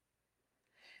forever.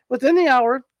 Within the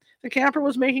hour, the camper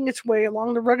was making its way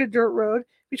along the rugged dirt road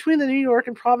between the New York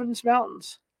and Providence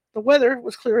mountains. The weather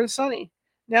was clear and sunny,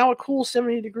 now a cool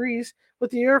 70 degrees,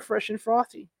 with the air fresh and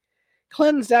frothy,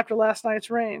 cleansed after last night's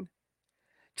rain.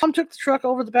 Tom took the truck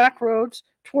over the back roads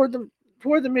toward the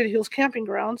Mid-Hills camping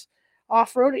grounds,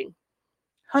 off-roading.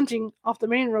 Hunting off the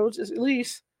main roads as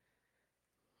Elise...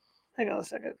 Hang on a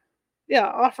second. Yeah,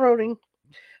 off-roading.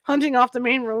 Hunting off the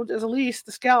main roads as Elise,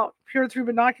 the scout, peered through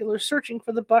binoculars searching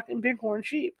for the buck and bighorn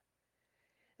sheep.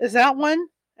 "Is that one?"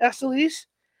 asked Elise,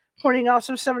 pointing out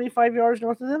some 75 yards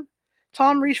north of them.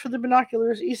 Tom reached for the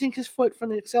binoculars, easing his foot from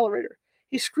the accelerator.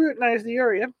 He scrutinized the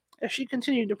area as she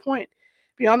continued to point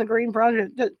beyond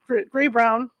the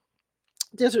gray-brown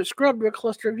desert scrub to a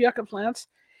cluster of yucca plants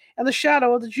and the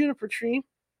shadow of the juniper tree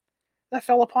that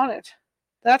fell upon it.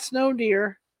 "That's no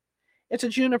deer. It's a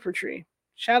juniper tree.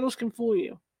 Shadows can fool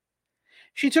you."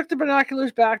 She took the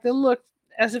binoculars back, then looked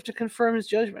as if to confirm his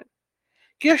judgment.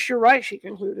 "Guess you're right," she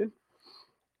concluded,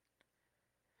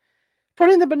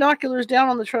 putting the binoculars down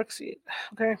on the truck seat.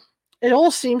 "Okay, it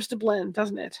all seems to blend,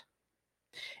 doesn't it?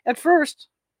 At first,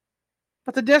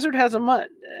 but the desert has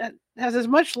as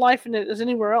much life in it as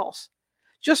anywhere else,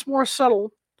 just more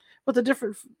subtle, with the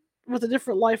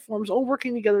different life forms all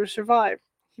working together to survive."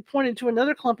 He pointed to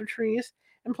another clump of trees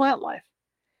and plant life.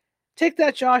 "Take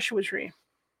that Joshua tree.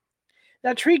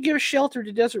 That tree gives shelter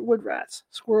to desert wood rats,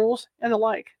 squirrels, and the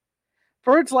like.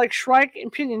 Birds like shrike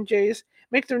and pinyon jays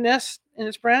make their nests in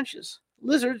its branches.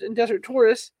 Lizards and desert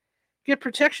tourists get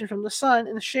protection from the sun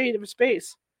and the shade of its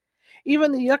base.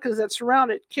 Even the yuccas that surround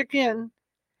it kick in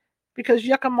because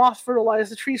yucca moths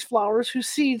fertilize the tree's flowers, whose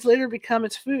seeds later become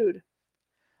its food.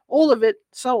 All of it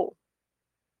subtle.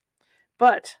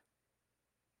 But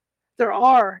there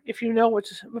are, if you know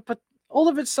what's, but all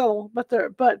of it's subtle, all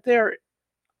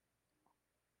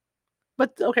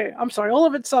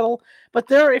of it's subtle, but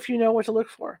there if you know what to look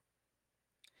for.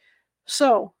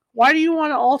 So, why do you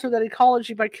want to alter that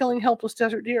ecology by killing helpless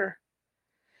desert deer?"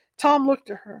 Tom looked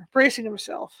at her, bracing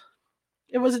himself.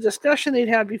 It was a discussion they'd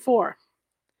had before.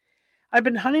 "I've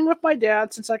been hunting with my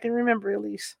dad since I can remember,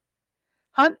 Elise.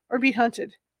 Hunt or be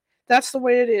hunted. That's the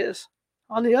way it is.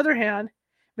 On the other hand,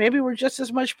 maybe we're just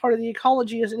as much part of the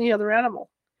ecology as any other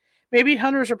animal. Maybe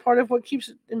hunters are part of what keeps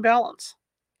it in balance."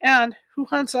 "And who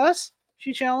hunts us?"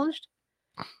 she challenged.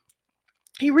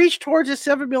 He reached towards his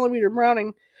 7mm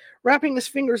Browning, wrapping his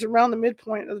fingers around the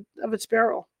midpoint of its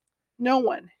barrel. "No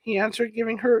one," he answered,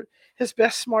 giving her his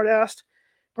best smart-ass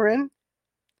grin.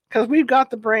 "Because we've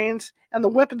got the brains and the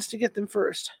weapons to get them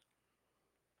first."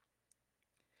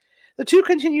 The two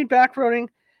continued back-roading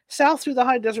south through the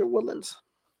high desert woodlands.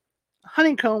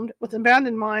 honeycombed with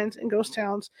abandoned mines and ghost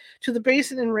towns, to the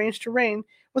basin and range terrain,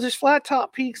 with its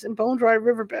flat-topped peaks and bone-dry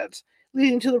riverbeds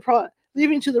leading to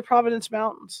the Providence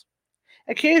Mountains.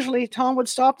 Occasionally, Tom would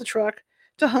stop the truck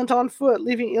to hunt on foot,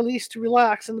 leaving Elise to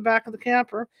relax in the back of the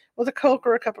camper with a Coke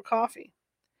or a cup of coffee.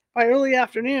 By early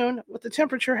afternoon, with the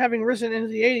temperature having risen into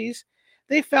the 80s,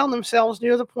 they found themselves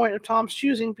near the point of Tom's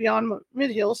choosing beyond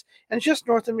Mid-Hills and just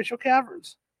north of Mitchell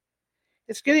Caverns.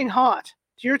 It's getting hot.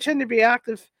 Deer tend to be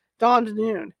active dawn to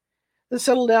noon, then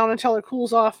settle down until it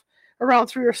cools off around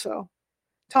 3 or so.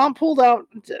 Tom pulled out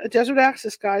a desert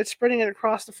access guide, spreading it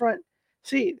across the front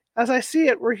seat. As I see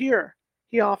it, we're here,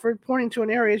 he offered, pointing to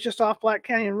an area just off Black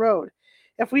Canyon Road.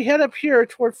 If we head up here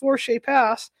toward Fourche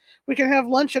Pass, we can have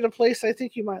lunch at a place I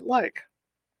think you might like.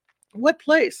 What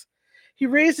place? He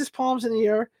raised his palms in the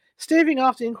air, staving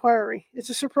off the inquiry. It's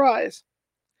a surprise.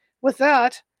 With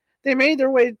that, they made their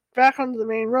way back onto the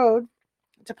main road,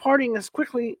 departing as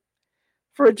quickly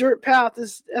for a dirt path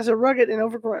as rugged and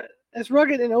overgrown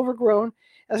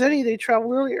as any they'd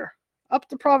traveled earlier. Up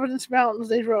the Providence Mountains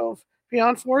they drove,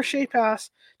 beyond Fourche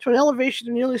Pass, to an elevation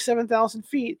of nearly 7,000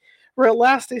 feet, where at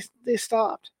last they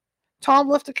stopped. Tom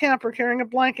left the camper carrying a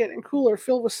blanket and cooler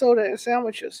filled with soda and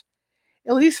sandwiches.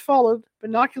 Elise followed,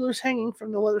 binoculars hanging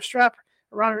from the leather strap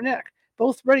around her neck,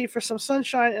 both ready for some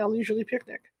sunshine and a leisurely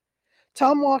picnic.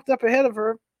 Tom walked up ahead of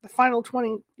her the final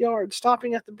 20 yards,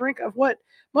 stopping at the brink of what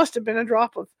must have been a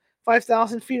drop of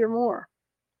 5,000 feet or more.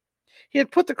 He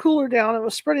had put the cooler down and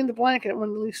was spreading the blanket when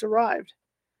Elise arrived.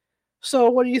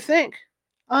 So, what do you think?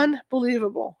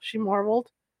 Unbelievable, she marveled,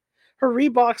 her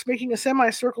Reeboks making a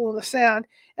semicircle in the sand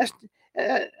as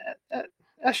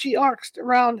she arced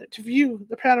around to view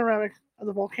the panoramic of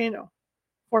the volcano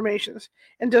formations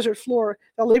and desert floor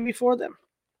that lay before them.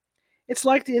 It's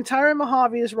like the entire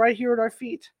Mojave is right here at our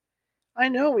feet. I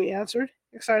know, he answered,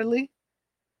 excitedly.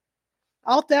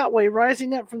 Out that way,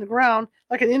 rising up from the ground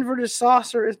like an inverted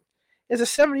saucer, is a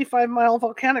 75-mile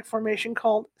volcanic formation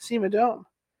called Cima Dome,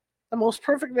 the most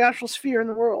perfect natural sphere in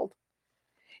the world.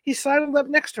 He sidled up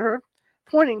next to her,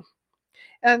 pointing,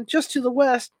 and just to the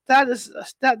west, that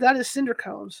is cinder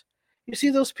cones. You see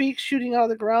those peaks shooting out of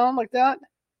the ground like that?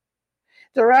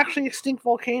 They're actually extinct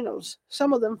volcanoes.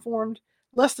 Some of them formed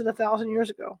less than 1,000 years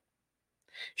ago.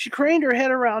 She craned her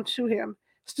head around to him,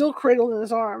 still cradled in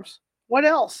his arms. What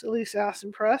else? Elise asked,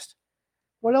 impressed.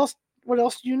 What else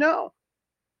do you know?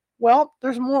 Well,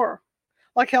 there's more.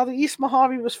 Like how the East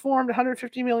Mojave was formed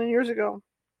 150 million years ago,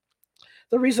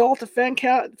 the result of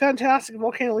fantastic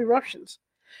volcano eruptions.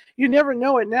 You never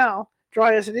know it now,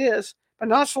 dry as it is, but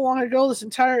not so long ago this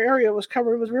entire area was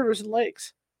covered with rivers and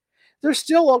lakes. There's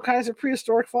still all kinds of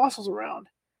prehistoric fossils around.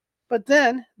 But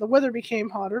then the weather became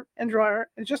hotter and drier,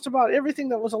 and just about everything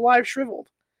that was alive shriveled.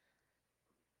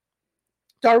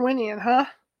 Darwinian, huh?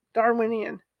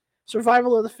 Darwinian.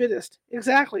 Survival of the fittest.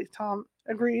 Exactly, Tom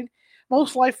agreed.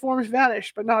 Most life forms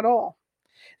vanished, but not all.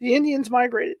 The Indians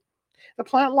migrated. The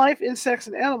plant life, insects,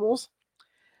 and animals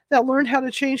that learned how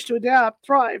to change to adapt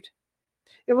thrived.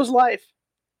 It was life,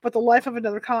 but the life of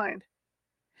another kind.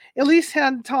 Elise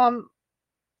handed Tom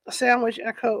a sandwich and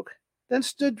a Coke, then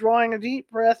stood drawing a deep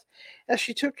breath as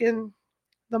she took in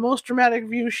the most dramatic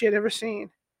view she had ever seen.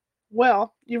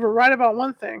 Well, you were right about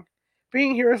one thing.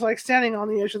 Being here is like standing on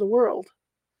the edge of the world.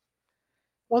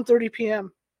 1:30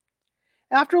 p.m.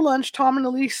 After lunch, Tom and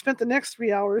Elise spent the next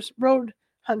 3 hours road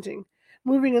hunting,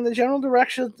 moving in the general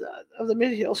direction of the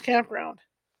Mid-Hills campground.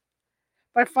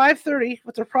 By 5:30,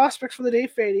 with their prospects for the day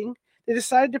fading, they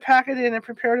decided to pack it in and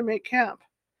prepare to make camp.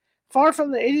 Far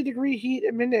from the 80-degree heat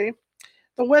at midday,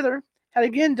 the weather had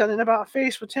again done an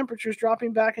about-face, with temperatures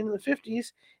dropping back into the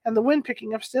 50s and the wind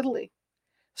picking up steadily.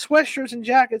 Sweatshirts and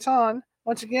jackets on,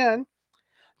 once again,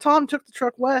 Tom took the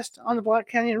truck west on the Black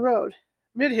Canyon Road.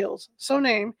 Mid-Hills, so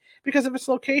named because of its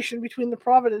location between the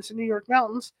Providence and New York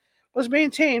mountains, was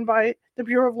maintained by the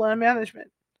Bureau of Land Management.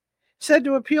 Said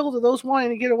to appeal to those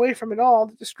wanting to get away from it all,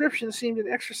 the description seemed an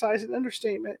exercise in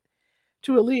understatement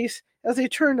to Elise as they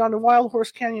turned onto Wild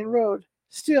Horse Canyon Road.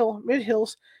 Still,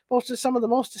 Mid-Hills boasted some of the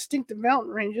most distinctive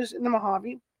mountain ranges in the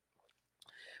Mojave,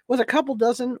 with a couple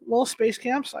dozen well-spaced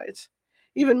campsites.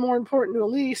 Even more important to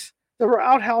Elise, there were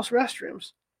outhouse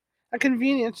restrooms, a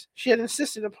convenience she had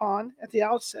insisted upon at the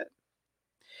outset.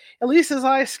 Elise's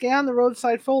eyes scanned the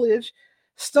roadside foliage,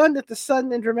 stunned at the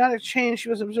sudden and dramatic change she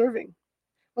was observing.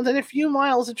 Within a few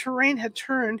miles, the terrain had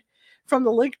turned from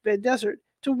the lakebed desert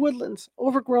to woodlands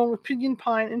overgrown with pinyon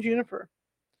pine and juniper.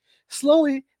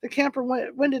 Slowly, the camper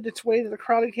wended its way to the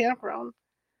crowded campground,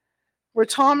 where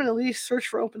Tom and Elise searched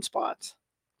for open spots.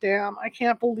 Damn, I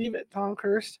can't believe it, Tom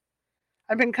cursed.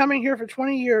 I've been coming here for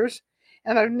 20 years,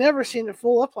 and I've never seen it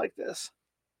full up like this.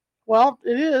 Well,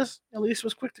 it is, Elise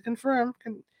was quick to confirm,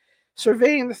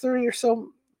 surveying the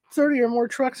 30 or more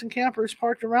trucks and campers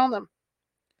parked around them.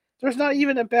 There's not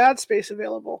even a bad space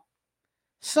available.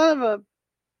 Son of a,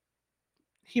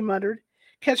 he muttered,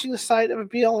 catching the sight of a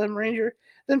BLM Ranger,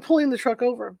 then pulling the truck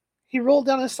over. He rolled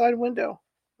down his side window.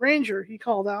 Ranger, he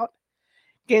called out,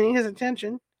 gaining his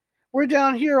attention. We're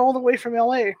down here all the way from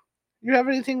L.A. You have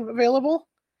anything available?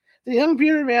 The young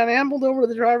bearded man ambled over to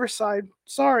the driver's side.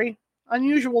 Sorry,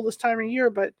 unusual this time of year,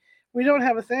 but we don't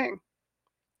have a thing.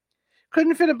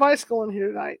 Couldn't fit a bicycle in here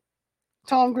tonight.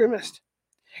 Tom grimaced.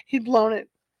 He'd blown it.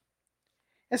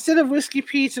 Instead of Whiskey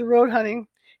Pete's and road hunting,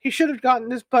 he should have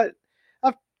gotten his butt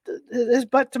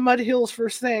to Mud Hills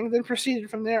first thing, then proceeded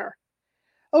from there.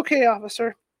 Okay,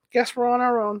 officer. Guess we're on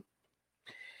our own.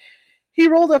 He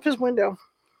rolled up his window.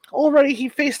 Already he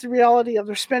faced the reality of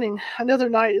their spending another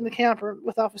night in the camper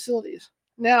without facilities.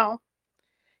 Now,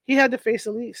 he had to face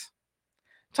Elise.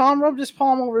 Tom rubbed his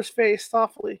palm over his face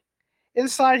thoughtfully.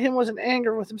 Inside him was an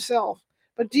anger with himself,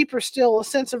 but deeper still, a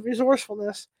sense of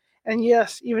resourcefulness, and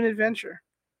yes, even adventure.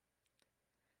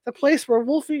 The place where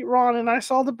Wolfie, Ron, and I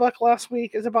saw the buck last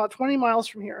week is about 20 miles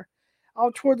from here,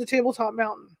 out toward the Tabletop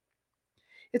Mountain.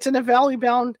 It's in a valley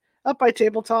bound up by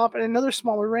Tabletop and another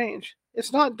smaller range.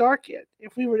 It's not dark yet.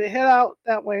 If we were to head out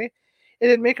that way,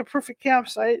 it'd make a perfect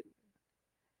campsite,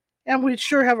 and we'd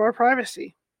sure have our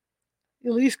privacy.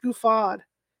 Elise guffawed.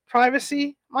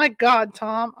 Privacy? My God,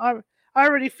 Tom, I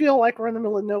already feel like we're in the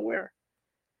middle of nowhere.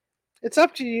 It's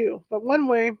up to you, but one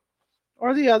way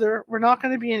or the other, we're not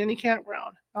going to be in any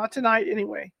campground. Not tonight,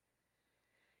 anyway.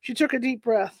 She took a deep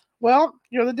breath. Well,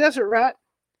 you're the desert rat.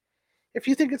 If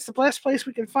you think it's the best place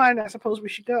we can find, I suppose we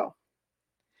should go.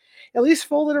 Elise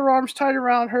folded her arms tight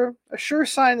around her, a sure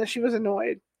sign that she was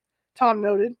annoyed, Tom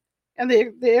noted, and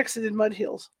they exited Mud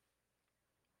Hills.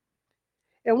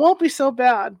 It won't be so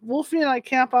bad. Wolfie and I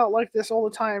camp out like this all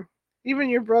the time, even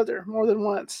your brother, more than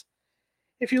once.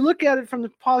 If you look at it from the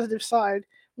positive side,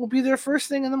 we'll be there first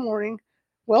thing in the morning,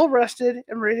 well rested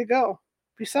and ready to go.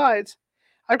 Besides,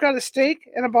 I've got a steak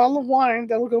and a bottle of wine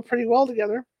that'll go pretty well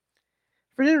together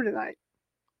for dinner tonight.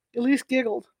 Elise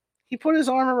giggled. He put his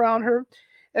arm around her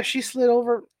as she slid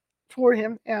over toward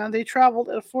him, and they traveled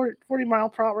at a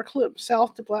 40-mile-per-hour clip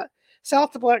south to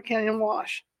Black Canyon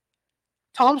Wash.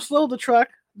 Tom slowed the truck,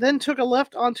 then took a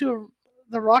left onto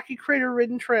the rocky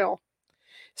crater-ridden trail.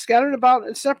 Scattered about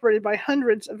and separated by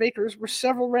hundreds of acres were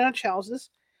several ranch houses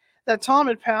that Tom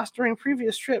had passed during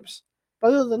previous trips.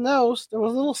 But other than those, there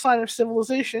was little sign of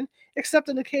civilization, except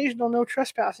an occasional no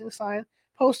trespassing sign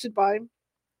posted by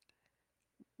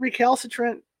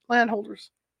recalcitrant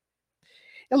landholders.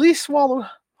 Elise swallowed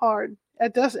hard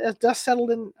as dust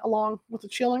settled in along with the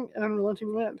chilling and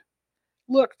unrelenting wind.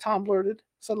 Look, Tom blurted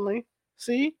suddenly.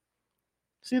 See?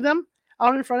 See them?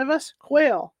 Out in front of us?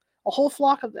 Quail. A whole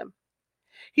flock of them.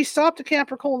 He stopped the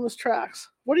camper cold in his tracks.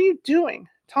 What are you doing?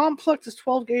 Tom plucked his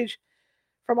 12-gauge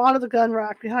from out of the gun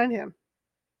rack behind him.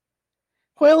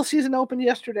 Quail season opened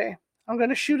yesterday. I'm going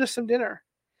to shoot us some dinner.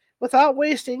 Without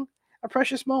wasting a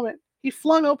precious moment, he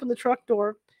flung open the truck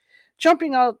door,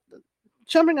 jumping out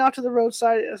to the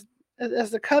roadside as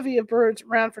the covey of birds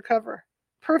ran for cover.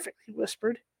 Perfect, he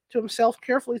whispered to himself,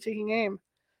 carefully taking aim.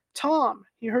 Tom,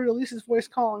 he heard Elise's voice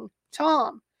calling.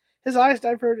 Tom, his eyes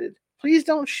diverted. Please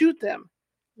don't shoot them.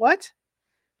 What?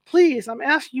 Please, I'm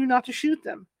asking you not to shoot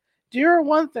them. Deer are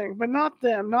one thing, but not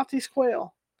them, not these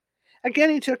quail. Again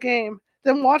he took aim,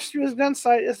 then watched through his gun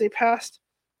sight as they passed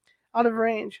out of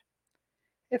range.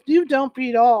 If you don't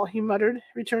beat all, he muttered,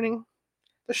 returning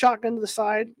the shotgun to the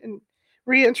side and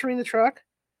re-entering the truck.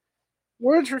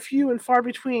 Words were few and far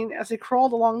between as they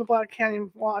crawled along the Black Canyon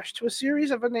Wash to a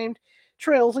series of unnamed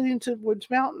trails leading to Woods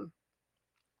Mountain.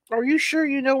 Are you sure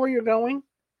you know where you're going?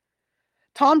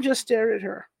 Tom just stared at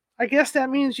her. I guess that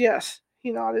means yes,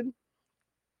 he nodded.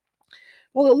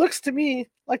 Well, it looks to me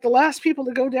like the last people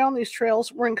to go down these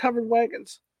trails were in covered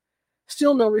wagons.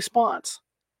 Still no response.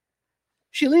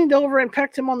 She leaned over and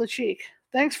pecked him on the cheek.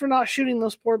 Thanks for not shooting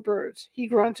those poor birds, he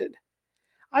grunted.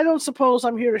 I don't suppose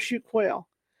I'm here to shoot quail.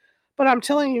 But I'm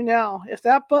telling you now, if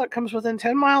that buck comes within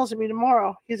 10 miles of me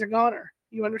tomorrow, he's a goner.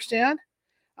 You understand?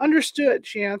 Understood,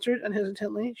 she answered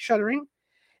unhesitantly, shuddering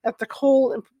at the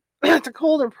cold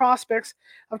and prospects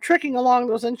of trekking along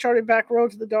those uncharted back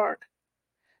roads in the dark.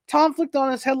 Tom flicked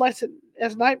on his headlights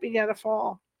as night began to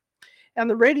fall, and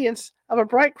the radiance of a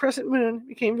bright crescent moon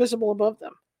became visible above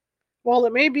them. Well,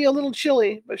 it may be a little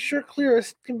chilly, but sure clear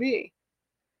as can be.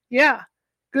 Yeah,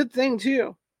 good thing,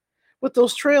 too. With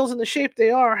those trails in the shape they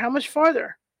are, how much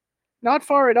farther? Not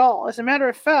far at all. As a matter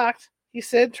of fact, he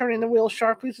said, turning the wheel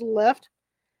sharply to the left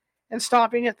and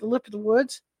stopping at the lip of the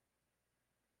woods.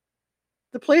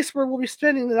 The place where we'll be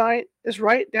spending the night is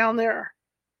right down there.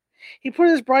 He put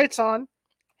his brights on,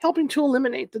 helping to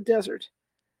eliminate the desert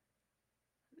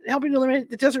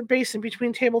basin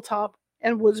between Tabletop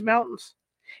and Woods Mountains.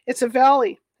 It's a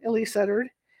valley, Elise uttered,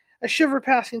 a shiver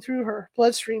passing through her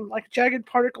bloodstream like jagged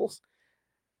particles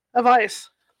of ice.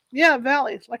 Yeah,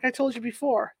 valley, like I told you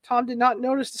before. Tom did not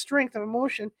notice the strength of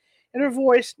emotion in her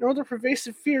voice nor the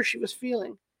pervasive fear she was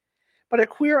feeling. But a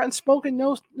queer, unspoken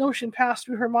notion passed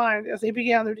through her mind as they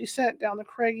began their descent down the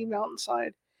craggy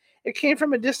mountainside. It came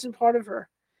from a distant part of her,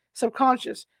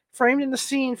 subconscious, framed in a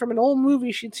scene from an old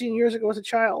movie she'd seen years ago as a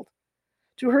child.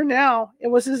 To her now, it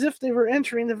was as if they were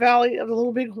entering the valley of the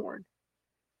Little Bighorn.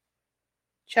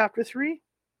 Chapter 3.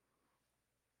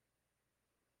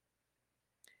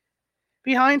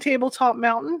 Behind Tabletop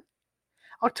Mountain,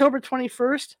 October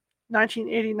 21st,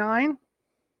 1989,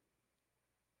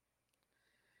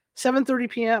 7:30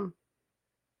 p.m.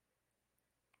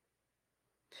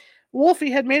 Wolfie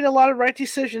had made a lot of right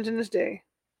decisions in his day,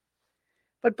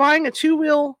 but buying a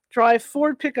two-wheel drive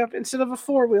Ford pickup instead of a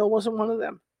four-wheel wasn't one of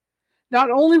them. Not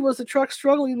only was the truck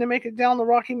struggling to make it down the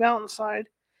rocky mountainside,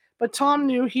 but Tom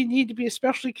knew he'd need to be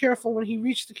especially careful when he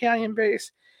reached the canyon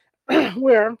base,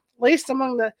 where, laced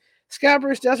among the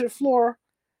scabrous desert floor,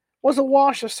 was a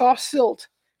wash of soft silt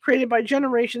created by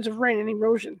generations of rain and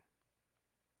erosion.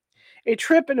 A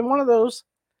trip into one of those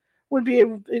would be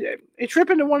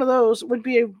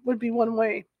one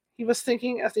way. He was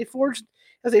thinking as they forged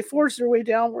their way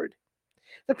downward.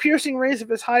 The piercing rays of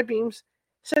his high beams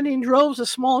sending droves of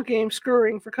small game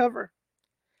scurrying for cover.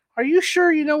 Are you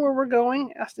sure you know where we're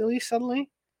going? Asked Elise suddenly.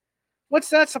 What's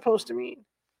that supposed to mean?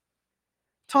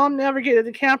 Tom navigated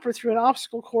the camper through an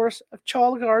obstacle course of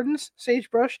cholla gardens,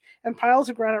 sagebrush, and piles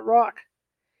of granite rock.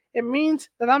 It means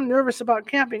that I'm nervous about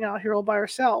camping out here all by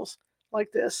ourselves,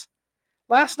 like this.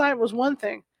 Last night was one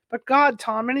thing, but God,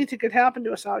 Tom, anything could happen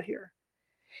to us out here.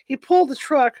 He pulled the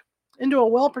truck into a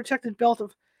well-protected belt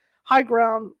of high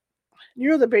ground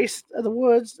near the base of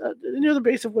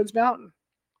Woods Mountain,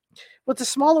 with the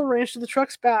smaller range to the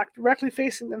truck's back directly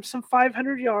facing them some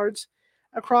 500 yards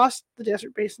across the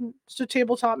desert basin to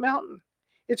Tabletop Mountain,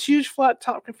 its huge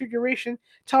flat-top configuration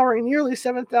towering nearly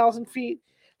 7,000 feet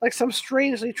like some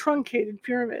strangely truncated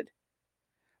pyramid.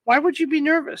 Why would you be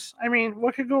nervous? I mean,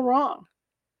 what could go wrong?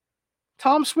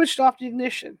 Tom switched off the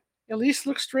ignition. Elise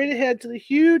looked straight ahead to the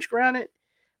huge granite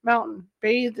mountain,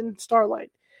 bathed in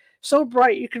starlight, so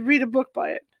bright you could read a book by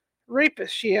it.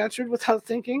 Rapist, she answered without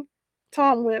thinking.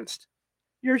 Tom winced.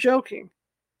 You're joking.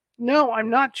 No, I'm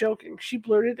not joking, she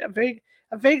blurted, a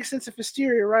vague sense of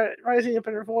hysteria rising up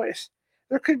in her voice.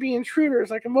 There could be intruders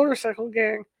like a motorcycle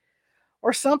gang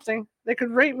or something. They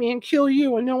could rape me and kill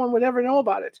you and no one would ever know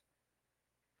about it.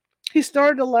 He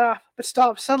started to laugh, but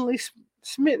stopped suddenly,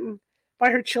 smitten by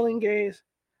her chilling gaze.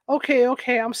 Okay,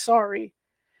 I'm sorry.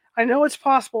 I know it's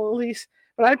possible, Elise,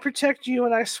 but I'd protect you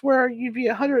and I swear you'd be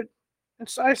 100.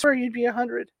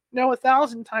 No,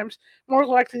 1,000 times more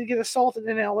likely to get assaulted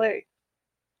in L.A.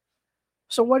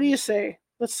 So what do you say?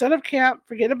 Let's set up camp,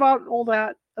 forget about all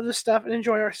that other stuff, and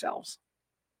enjoy ourselves.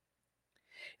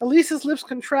 Elise's lips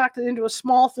contracted into a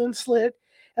small, thin slit,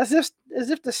 as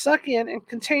if to suck in and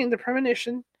contain the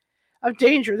premonition of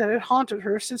danger that had haunted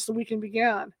her since the weekend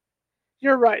began.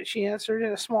 You're right, she answered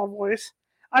in a small voice.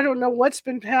 I don't know what's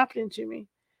been happening to me.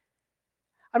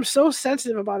 I'm so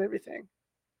sensitive about everything.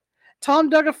 Tom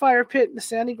dug a fire pit in the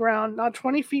sandy ground not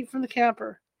 20 feet from the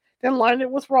camper, then lined it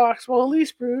with rocks while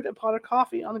Elise brewed a pot of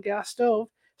coffee on the gas stove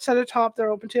set atop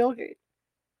their open tailgate.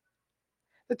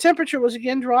 The temperature was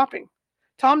again dropping.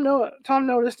 Tom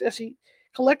noticed as he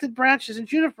collected branches and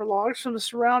juniper logs from the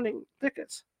surrounding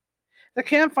thickets. The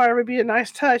campfire would be a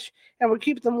nice touch and would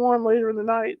keep them warm later in the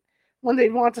night when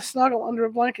they'd want to snuggle under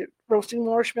a blanket, roasting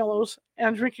marshmallows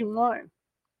and drinking wine.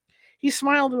 He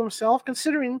smiled to himself,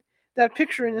 considering that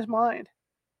picture in his mind.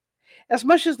 As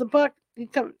much as the buck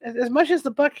he'd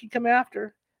come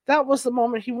after, that was the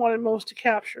moment he wanted most to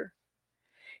capture.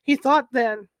 He thought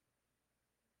then.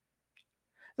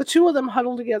 The two of them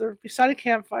huddled together beside a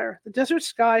campfire, the desert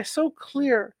sky so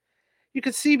clear you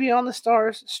could see beyond the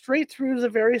stars, straight through to the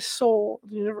very soul of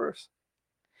the universe.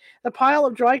 The pile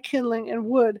of dry kindling and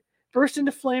wood burst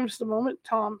into flames the moment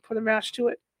Tom put a match to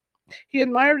it. He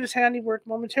admired his handiwork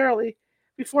momentarily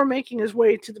before making his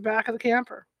way to the back of the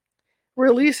camper, where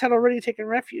Elise had already taken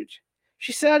refuge.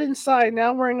 She sat inside,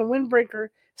 now wearing a windbreaker,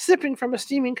 sipping from a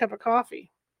steaming cup of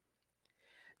coffee.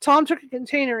 Tom took a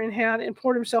container in hand and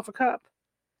poured himself a cup.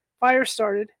 Fire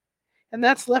started, and all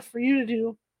that's left for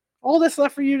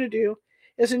you to do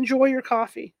is enjoy your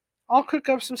coffee. I'll cook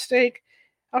up some steak.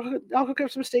 I'll cook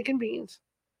up some steak and beans.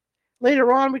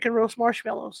 Later on, we can roast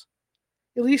marshmallows.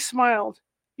 Elise smiled.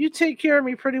 You take care of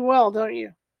me pretty well, don't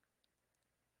you?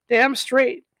 Damn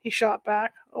straight, he shot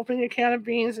back, opening a can of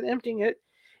beans and emptying it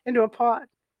into a pot.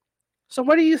 So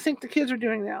what do you think the kids are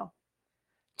doing now?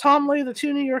 Tom laid the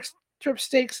 2 New York strip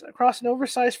steaks across an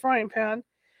oversized frying pan,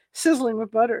 sizzling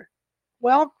with butter.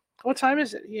 Well, what time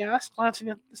is it? He asked, glancing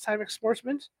at the time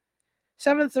sportsman.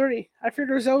 7:30. I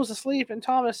figure Zoe's asleep and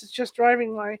Thomas is just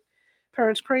driving my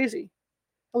parents crazy.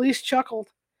 Elise chuckled.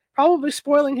 Probably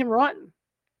spoiling him rotten.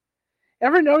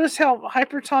 Ever notice how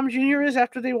hyper Tom Jr. is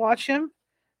after they watch him?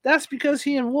 That's because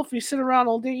he and Wolfie sit around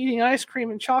all day eating ice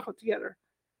cream and chocolate together.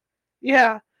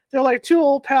 Yeah, they're like two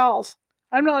old pals.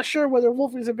 I'm not sure whether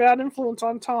Wolfie's a bad influence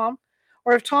on Tom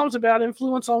or if Tom's a bad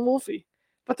influence on Wolfie.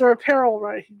 But they're a pair, all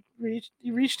right.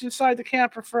 He reached inside the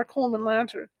camper for a Coleman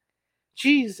lantern.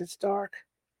 Geez, it's dark.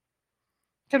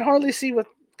 Can hardly see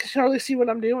what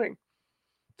I'm doing.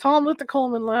 Tom lit the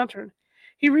Coleman lantern.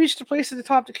 He reached a place at the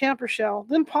top of the camper shell,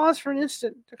 then paused for an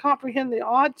instant to comprehend the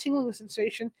odd tingling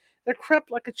sensation that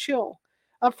crept like a chill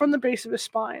up from the base of his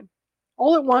spine.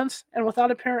 All at once, and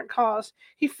without apparent cause,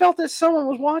 he felt that someone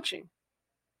was watching.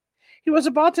 He was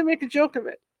about to make a joke of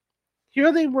it.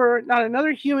 Here they were, not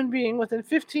another human being within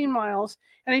 15 miles,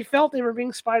 and he felt they were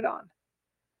being spied on.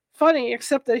 Funny,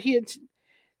 except that he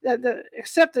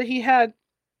had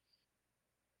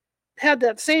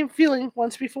that same feeling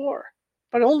once before,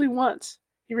 but only once,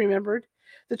 he remembered.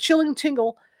 The chilling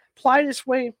tingle plied its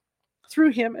way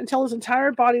through him until his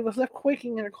entire body was left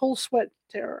quaking in a cold sweat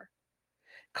terror.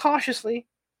 Cautiously,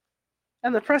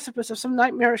 on the precipice of some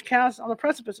nightmarish chasm,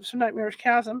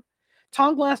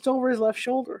 Tom glanced over his left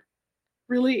shoulder.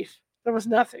 Relief. There was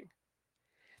nothing.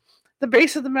 The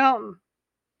base of the mountain.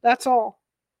 That's all.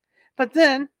 But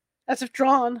then, as if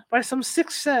drawn by some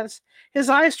sixth sense, his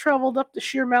eyes traveled up the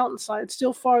sheer mountainside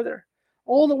still farther,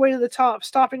 all the way to the top,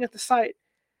 stopping at a site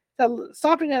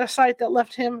that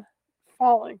left him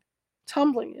falling,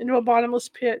 tumbling into a bottomless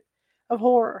pit of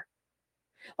horror.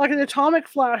 Like an atomic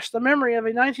flash, the memory of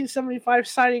a 1975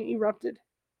 sighting erupted.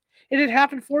 It had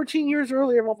happened 14 years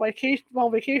earlier while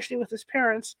vacationing with his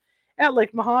parents at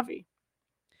Lake Mojave.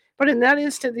 But in that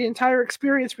instant, the entire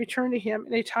experience returned to him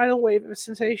in a tidal wave of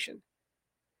sensation.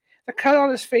 The cut on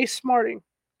his face smarting,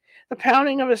 the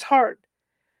pounding of his heart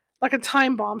like a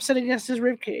time bomb set against his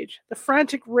ribcage, the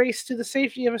frantic race to the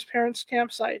safety of his parents'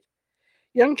 campsite,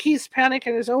 young Keith's panic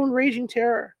and his own raging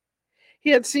terror. He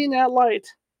had seen that light,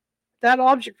 that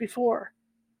object before.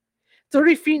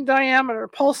 30 feet in diameter,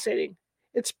 pulsating,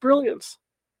 its brilliance,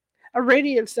 a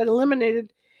radiance that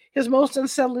eliminated his most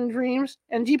unsettling dreams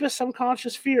and deepest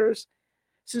subconscious fears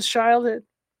since childhood.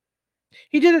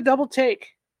 He did a double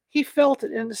take. He felt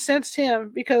it and it sensed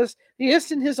him because the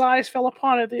instant his eyes fell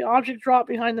upon it, the object dropped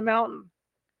behind the mountain,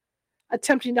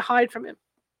 attempting to hide from him.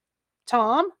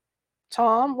 Tom?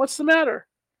 Tom, what's the matter?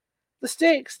 The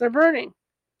steaks, they're burning.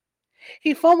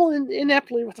 He fumbled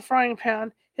ineptly with the frying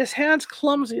pan, his hands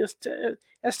clumsy as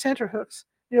tenterhooks,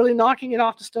 nearly knocking it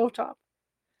off the stovetop.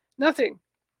 Nothing.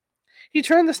 He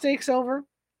turned the steaks over.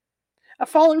 A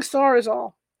falling star is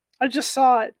all. I just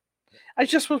saw it. I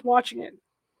just was watching it.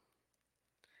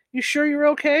 You sure you're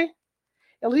okay?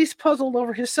 Elise puzzled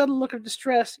over his sudden look of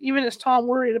distress, even as Tom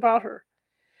worried about her.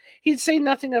 He'd say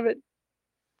nothing of it,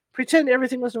 pretend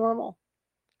everything was normal.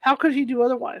 How could he do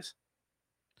otherwise?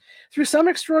 Through some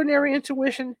extraordinary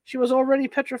intuition, she was already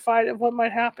petrified of what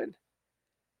might happen.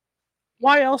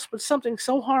 Why else would something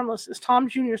so harmless as Tom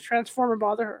Jr.'s transformer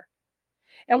bother her?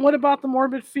 And what about the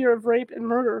morbid fear of rape and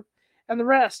murder and the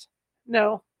rest?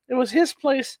 No, it was his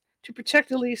place to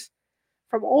protect Elise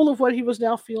from all of what he was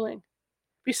now feeling.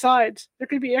 Besides, there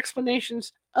could be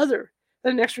explanations other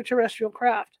than an extraterrestrial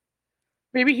craft.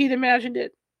 Maybe he'd imagined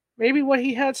it. Maybe what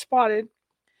he had spotted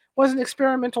was an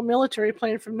experimental military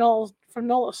plane from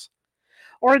Nullis,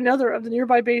 or another of the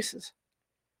nearby bases.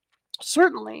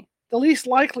 Certainly, the least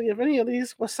likely of any of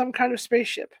these was some kind of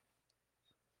spaceship.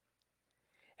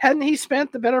 Hadn't he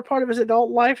spent the better part of his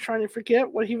adult life trying to forget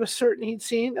what he was certain he'd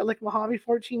seen at Lake Mojave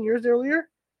 14 years earlier?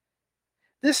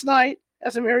 This night,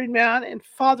 as a married man and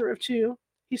father of two,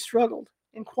 he struggled,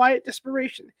 in quiet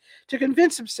desperation, to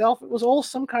convince himself it was all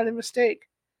some kind of mistake,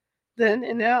 then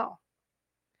and now.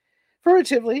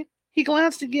 Furtively, he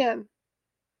glanced again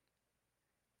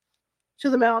to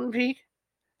the mountain peak,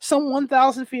 some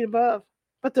 1,000 feet above,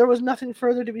 but there was nothing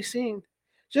further to be seen,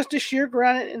 just a sheer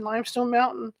granite and limestone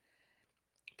mountain,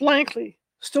 blankly,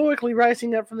 stoically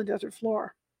rising up from the desert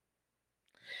floor.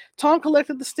 Tom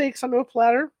collected the steaks onto a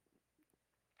platter,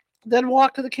 then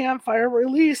walked to the campfire where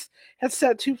Elise had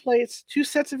set 2 plates, 2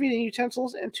 sets of eating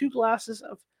utensils, and 2 glasses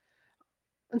on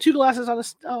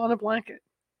a blanket.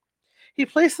 He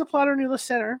placed the platter near the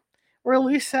center, where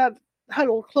Elise sat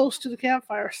huddled close to the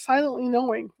campfire, silently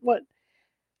knowing what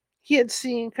he had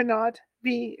seen could not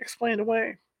be explained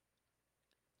away.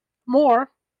 More,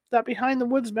 that behind the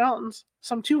woods mountains,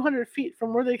 some 200 feet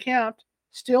from where they camped,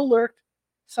 still lurked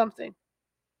something.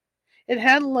 It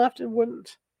hadn't left and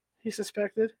wouldn't, he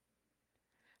suspected,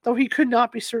 though he could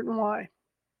not be certain why.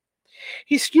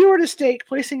 He skewered a steak,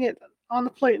 placing it on the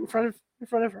plate in front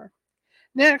of her.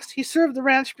 Next, he served the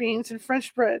ranch beans and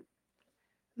French bread.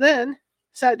 Then,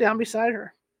 sat down beside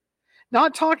her.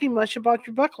 Not talking much about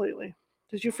your buck lately.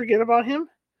 Did you forget about him?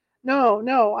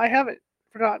 No, I haven't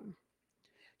forgotten.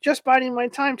 Just biding my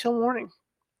time till morning,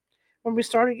 when we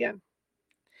start again.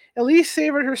 Elise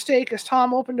savored her steak as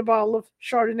Tom opened a bottle of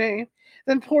Chardonnay,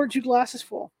 then poured 2 glasses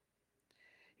full.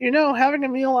 You know, having a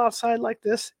meal outside like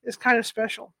this is kind of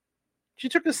special. She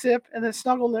took a sip and then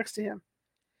snuggled next to him.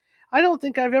 I don't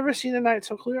think I've ever seen a night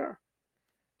so clear.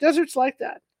 Desert's like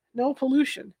that. No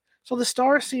pollution, so the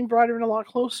stars seem brighter and a lot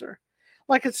closer,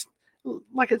 like its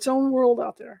own world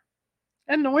out there.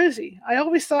 And noisy. I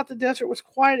always thought the desert was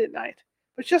quiet at night,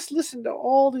 but just listen to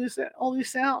all these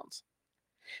sounds.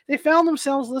 They found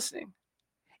themselves listening.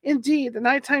 Indeed, the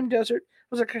nighttime desert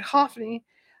was a cacophony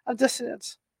of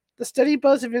dissonance, the steady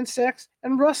buzz of insects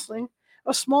and rustling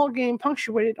of small game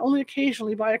punctuated only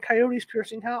occasionally by a coyote's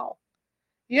piercing howl.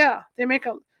 Yeah, they make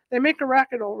a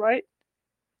racket all right.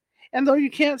 And though you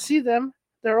can't see them,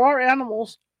 there are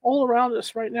animals all around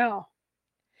us right now.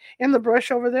 In the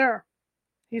brush over there,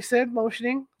 he said,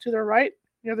 motioning to their right,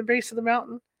 near the base of the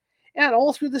mountain, and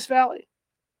all through this valley.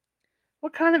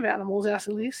 What kind of animals? Asked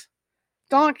Elise.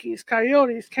 Donkeys,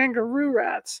 coyotes, kangaroo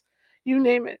rats, you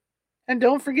name it. And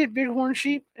don't forget bighorn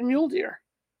sheep and mule deer.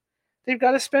 They've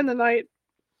got to spend the night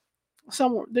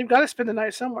somewhere.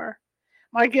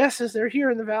 My guess is they're here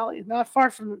in the valley, not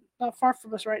far from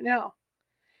us right now.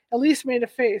 Elise made a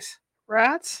face.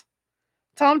 Rats?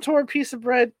 Tom tore a piece of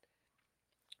bread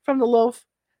from the loaf,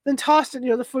 then tossed it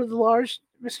near the foot of the large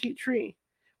mesquite tree.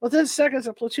 Within seconds,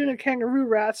 a platoon of kangaroo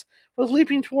rats was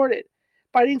leaping toward it,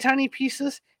 biting tiny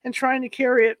pieces and trying to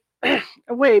carry it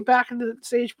away back into the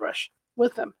sagebrush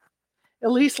with them.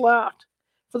 Elise laughed.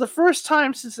 For the first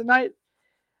time since the night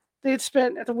they had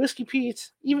spent at the Whiskey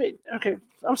Pete's,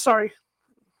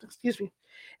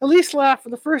 Elise laughed for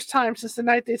the first time since the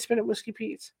night they'd spent at Whiskey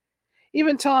Pete's.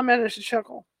 Even Tom managed to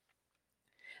chuckle.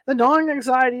 The gnawing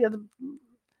anxiety of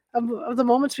the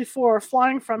moments before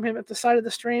flying from him at the sight of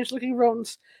the strange-looking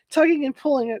rodents tugging and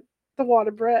pulling at the wad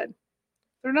of bread.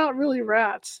 They're not really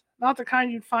rats, not the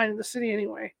kind you'd find in the city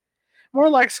anyway. More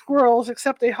like squirrels,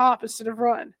 except they hop instead of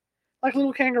run, like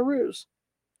little kangaroos.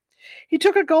 He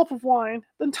took a gulp of wine,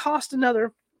 then tossed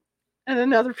another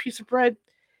piece of bread,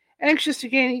 anxious to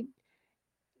gain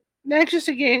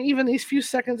even these few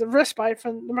seconds of respite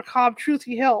from the macabre truth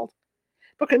he held,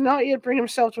 but could not yet bring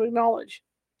himself to acknowledge.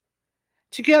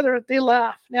 Together they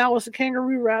laughed, now as the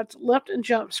kangaroo rats leapt and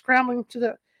jumped, scrambling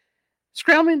to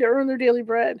earn their daily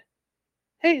bread.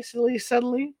 Hey, said Elise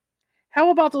suddenly,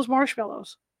 how about those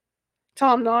marshmallows?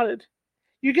 Tom nodded.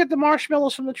 You get the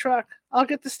marshmallows from the truck. I'll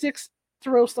get the sticks to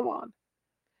roast them on.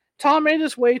 Tom made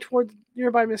his way toward the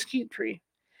nearby mesquite tree.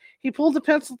 He pulled a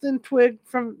pencil-thin twig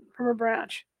from a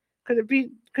branch. Could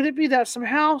it be that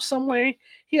somehow, some way,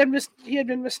 he had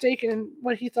been mistaken in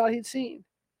what he thought he'd seen?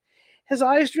 His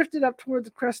eyes drifted up toward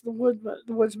the crest of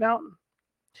the woods mountain.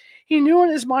 He knew in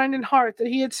his mind and heart that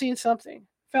he had seen something,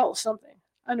 felt something,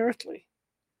 unearthly.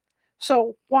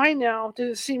 So why now did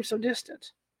it seem so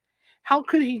distant? How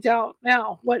could he doubt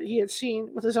now what he had seen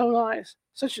with his own eyes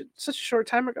such a short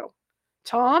time ago?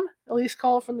 Tom? Elise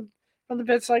called from the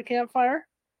bedside campfire.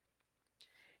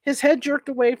 His head jerked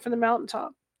away from the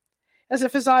mountaintop, as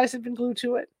if his eyes had been glued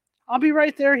to it. I'll be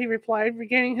right there, he replied,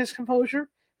 regaining his composure,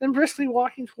 then briskly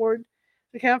walking toward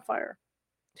the campfire.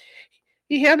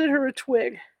 He handed her a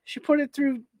twig. She put it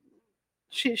through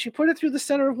the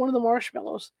center of one of the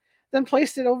marshmallows, then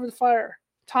placed it over the fire.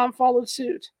 Tom followed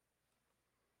suit.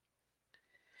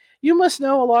 You must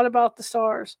know a lot about the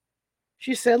stars,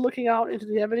 she said, looking out into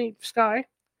the ebony sky.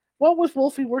 What was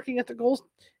Wolfie working at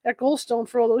Goldstone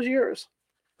for all those years?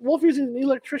 Wolfie's an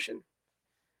electrician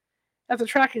at the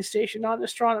tracking station, not an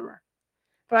astronomer.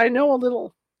 But I know a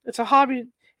little. It's a hobby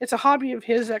of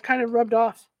his that kind of rubbed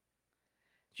off.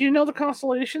 Do you know the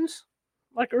constellations?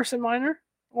 Like Ursa Minor,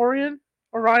 Orion,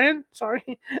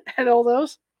 and all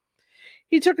those?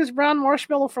 He took his brown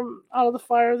marshmallow from out of the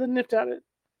fire, then nipped at it.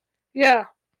 Yeah.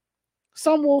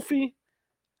 Some Wolfie,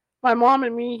 my mom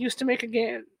and me used to make a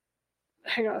game.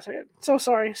 Hang on a second. So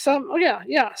sorry. Some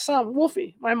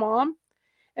Wolfie, my mom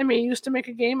and me used to make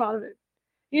a game out of it.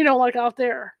 You know, like out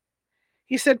there.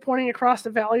 He said, pointing across the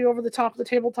valley over the top of the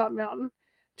tabletop mountain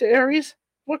to Aries.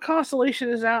 What constellation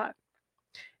is that?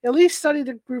 Elise studied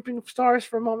the grouping of stars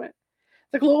for a moment,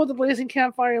 the glow of the blazing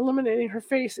campfire illuminating her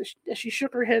face as she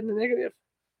shook her head in the negative.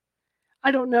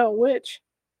 I don't know which.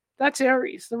 That's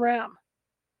Aries, the ram.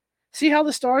 See how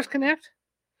the stars connect?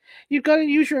 You've got to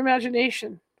use your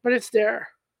imagination, but it's there.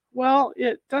 Well,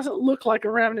 it doesn't look like a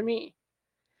ram to me.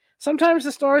 Sometimes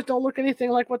the stars don't look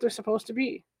anything like what they're supposed to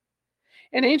be.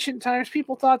 In ancient times,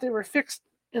 people thought they were fixed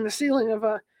in the ceiling of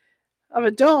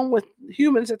a dome with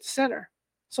humans at the center.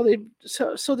 So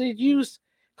they'd use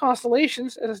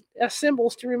constellations as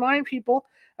symbols to remind people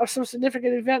of some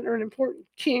significant event or an important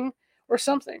king or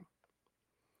something.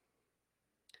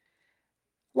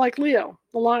 Like Leo,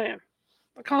 the lion.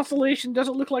 The constellation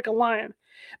doesn't look like a lion,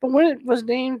 but when it was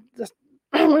named,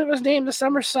 the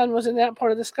summer sun was in that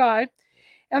part of the sky,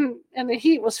 and the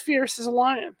heat was fierce as a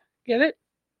lion. Get it?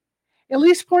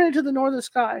 Elise pointed to the northern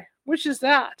sky. Which is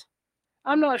that?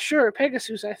 I'm not sure.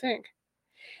 Pegasus, I think.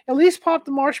 Elise popped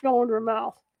the marshmallow into her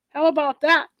mouth. How about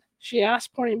that? She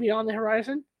asked, pointing beyond the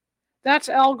horizon. That's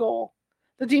Algol,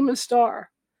 the demon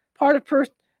star, part of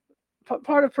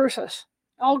Perseus.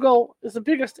 Algol is the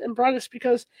biggest and brightest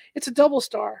because it's a double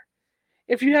star.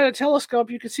 If you had a telescope,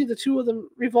 you could see the two of them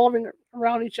revolving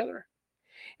around each other.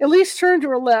 Elise turned to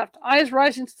her left, eyes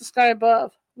rising to the sky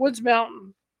above. Woods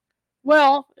Mountain.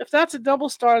 Well, if that's a double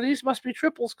star, these must be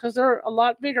triples because they're a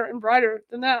lot bigger and brighter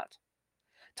than that.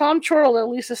 Tom chortled in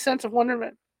Elise's sense of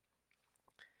wonderment.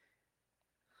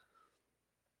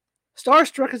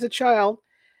 Starstruck as a child,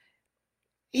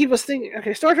 he was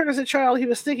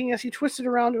thinking as he twisted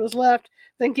around to his left,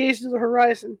 then gazed into the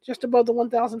horizon, just above the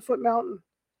 1,000-foot mountain.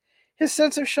 His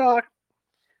sense of shock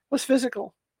was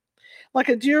physical. Like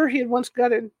a deer he had once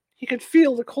gutted, he could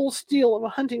feel the cold steel of a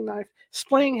hunting knife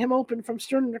splaying him open from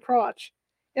sternum to crotch.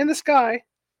 In the sky,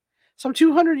 some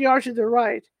 200 yards to their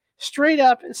right, straight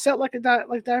up and set like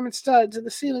diamond studs in the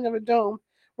ceiling of a dome,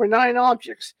 were 9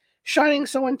 objects, shining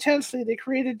so intensely they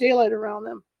created daylight around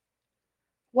them.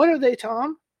 What are they,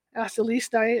 Tom? Asked Elise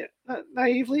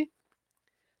naively.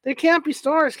 They can't be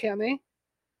stars, can they?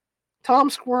 Tom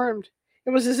squirmed.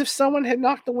 It was as if someone had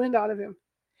knocked the wind out of him.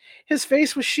 His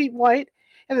face was sheet white,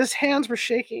 and his hands were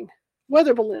shaking.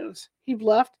 Weather balloons, he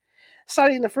bluffed,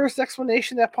 citing the first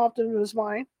explanation that popped into his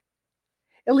mind.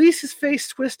 Elise's face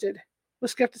twisted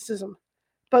with skepticism.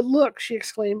 But look, she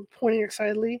exclaimed, pointing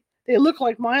excitedly. They look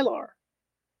like mylar.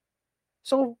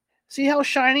 So, see how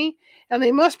shiny? And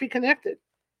they must be connected,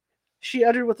 she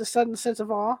uttered with a sudden sense of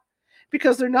awe.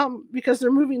 Because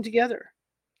they're moving together.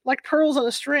 Like pearls on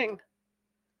a string.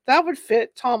 That would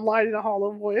fit, Tom lied in a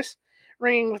hollow voice,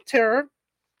 ringing with terror,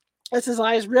 as his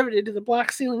eyes riveted to the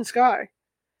black ceiling sky.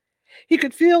 He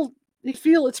could feel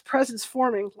its presence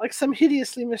forming, like some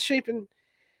hideously misshapen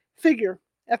figure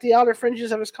at the outer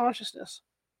fringes of his consciousness.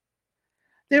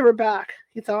 They were back,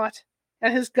 he thought,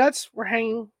 and his guts were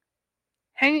hanging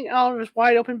out of his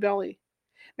wide-open belly.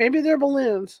 Maybe they're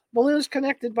balloons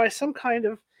connected by some kind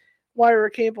of wire or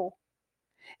cable.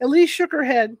 Elise shook her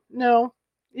head, no,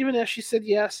 even as she said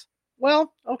yes.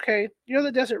 Well, okay, you're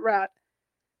the desert rat.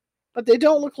 But they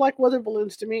don't look like weather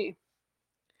balloons to me.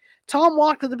 Tom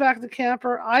walked to the back of the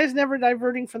camper, eyes never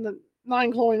diverting from the 9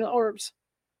 glowing orbs.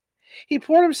 He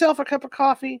poured himself a cup of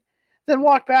coffee, then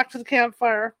walked back to the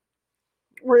campfire,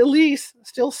 where Elise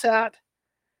still sat,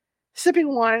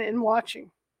 sipping wine and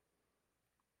watching.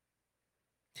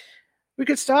 We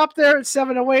could stop there at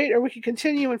 7:08, or we could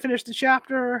continue and finish the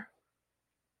chapter.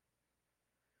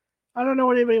 I don't know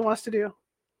what anybody wants to do.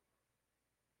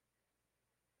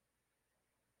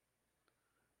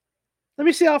 Let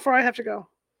me see how far I have to go.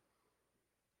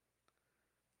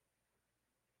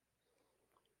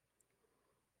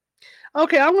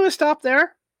 Okay, I'm going to stop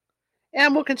there,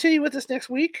 and we'll continue with this next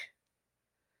week,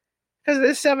 because it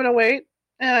is 7:08,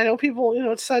 and I know people,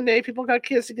 it's Sunday, people got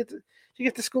kids to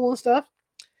get to school and stuff.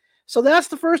 So that's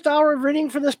the first hour of reading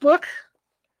for this book.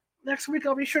 Next week,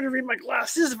 I'll be sure to read my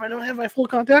glasses if I don't have my full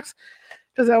contacts,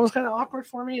 because that was kind of awkward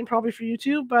for me and probably for you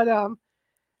too. But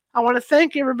I want to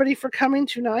thank everybody for coming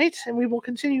tonight, and we will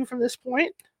continue from this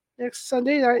point next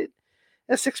Sunday night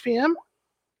at 6 p.m.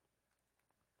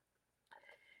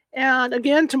 And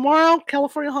again, tomorrow,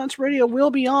 California Haunts Radio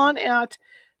will be on at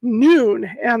noon,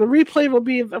 and the replay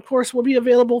will be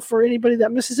available for anybody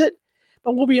that misses it.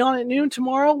 But we'll be on at noon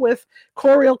tomorrow with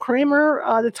Coriel Kramer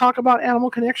to talk about animal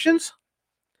connections.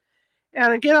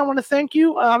 And again, I want to thank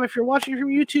you. If you're watching from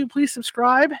YouTube, please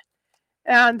subscribe.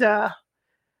 And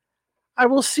I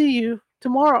will see you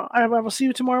tomorrow. I will see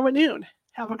you tomorrow at noon.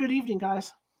 Have a good evening,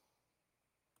 guys.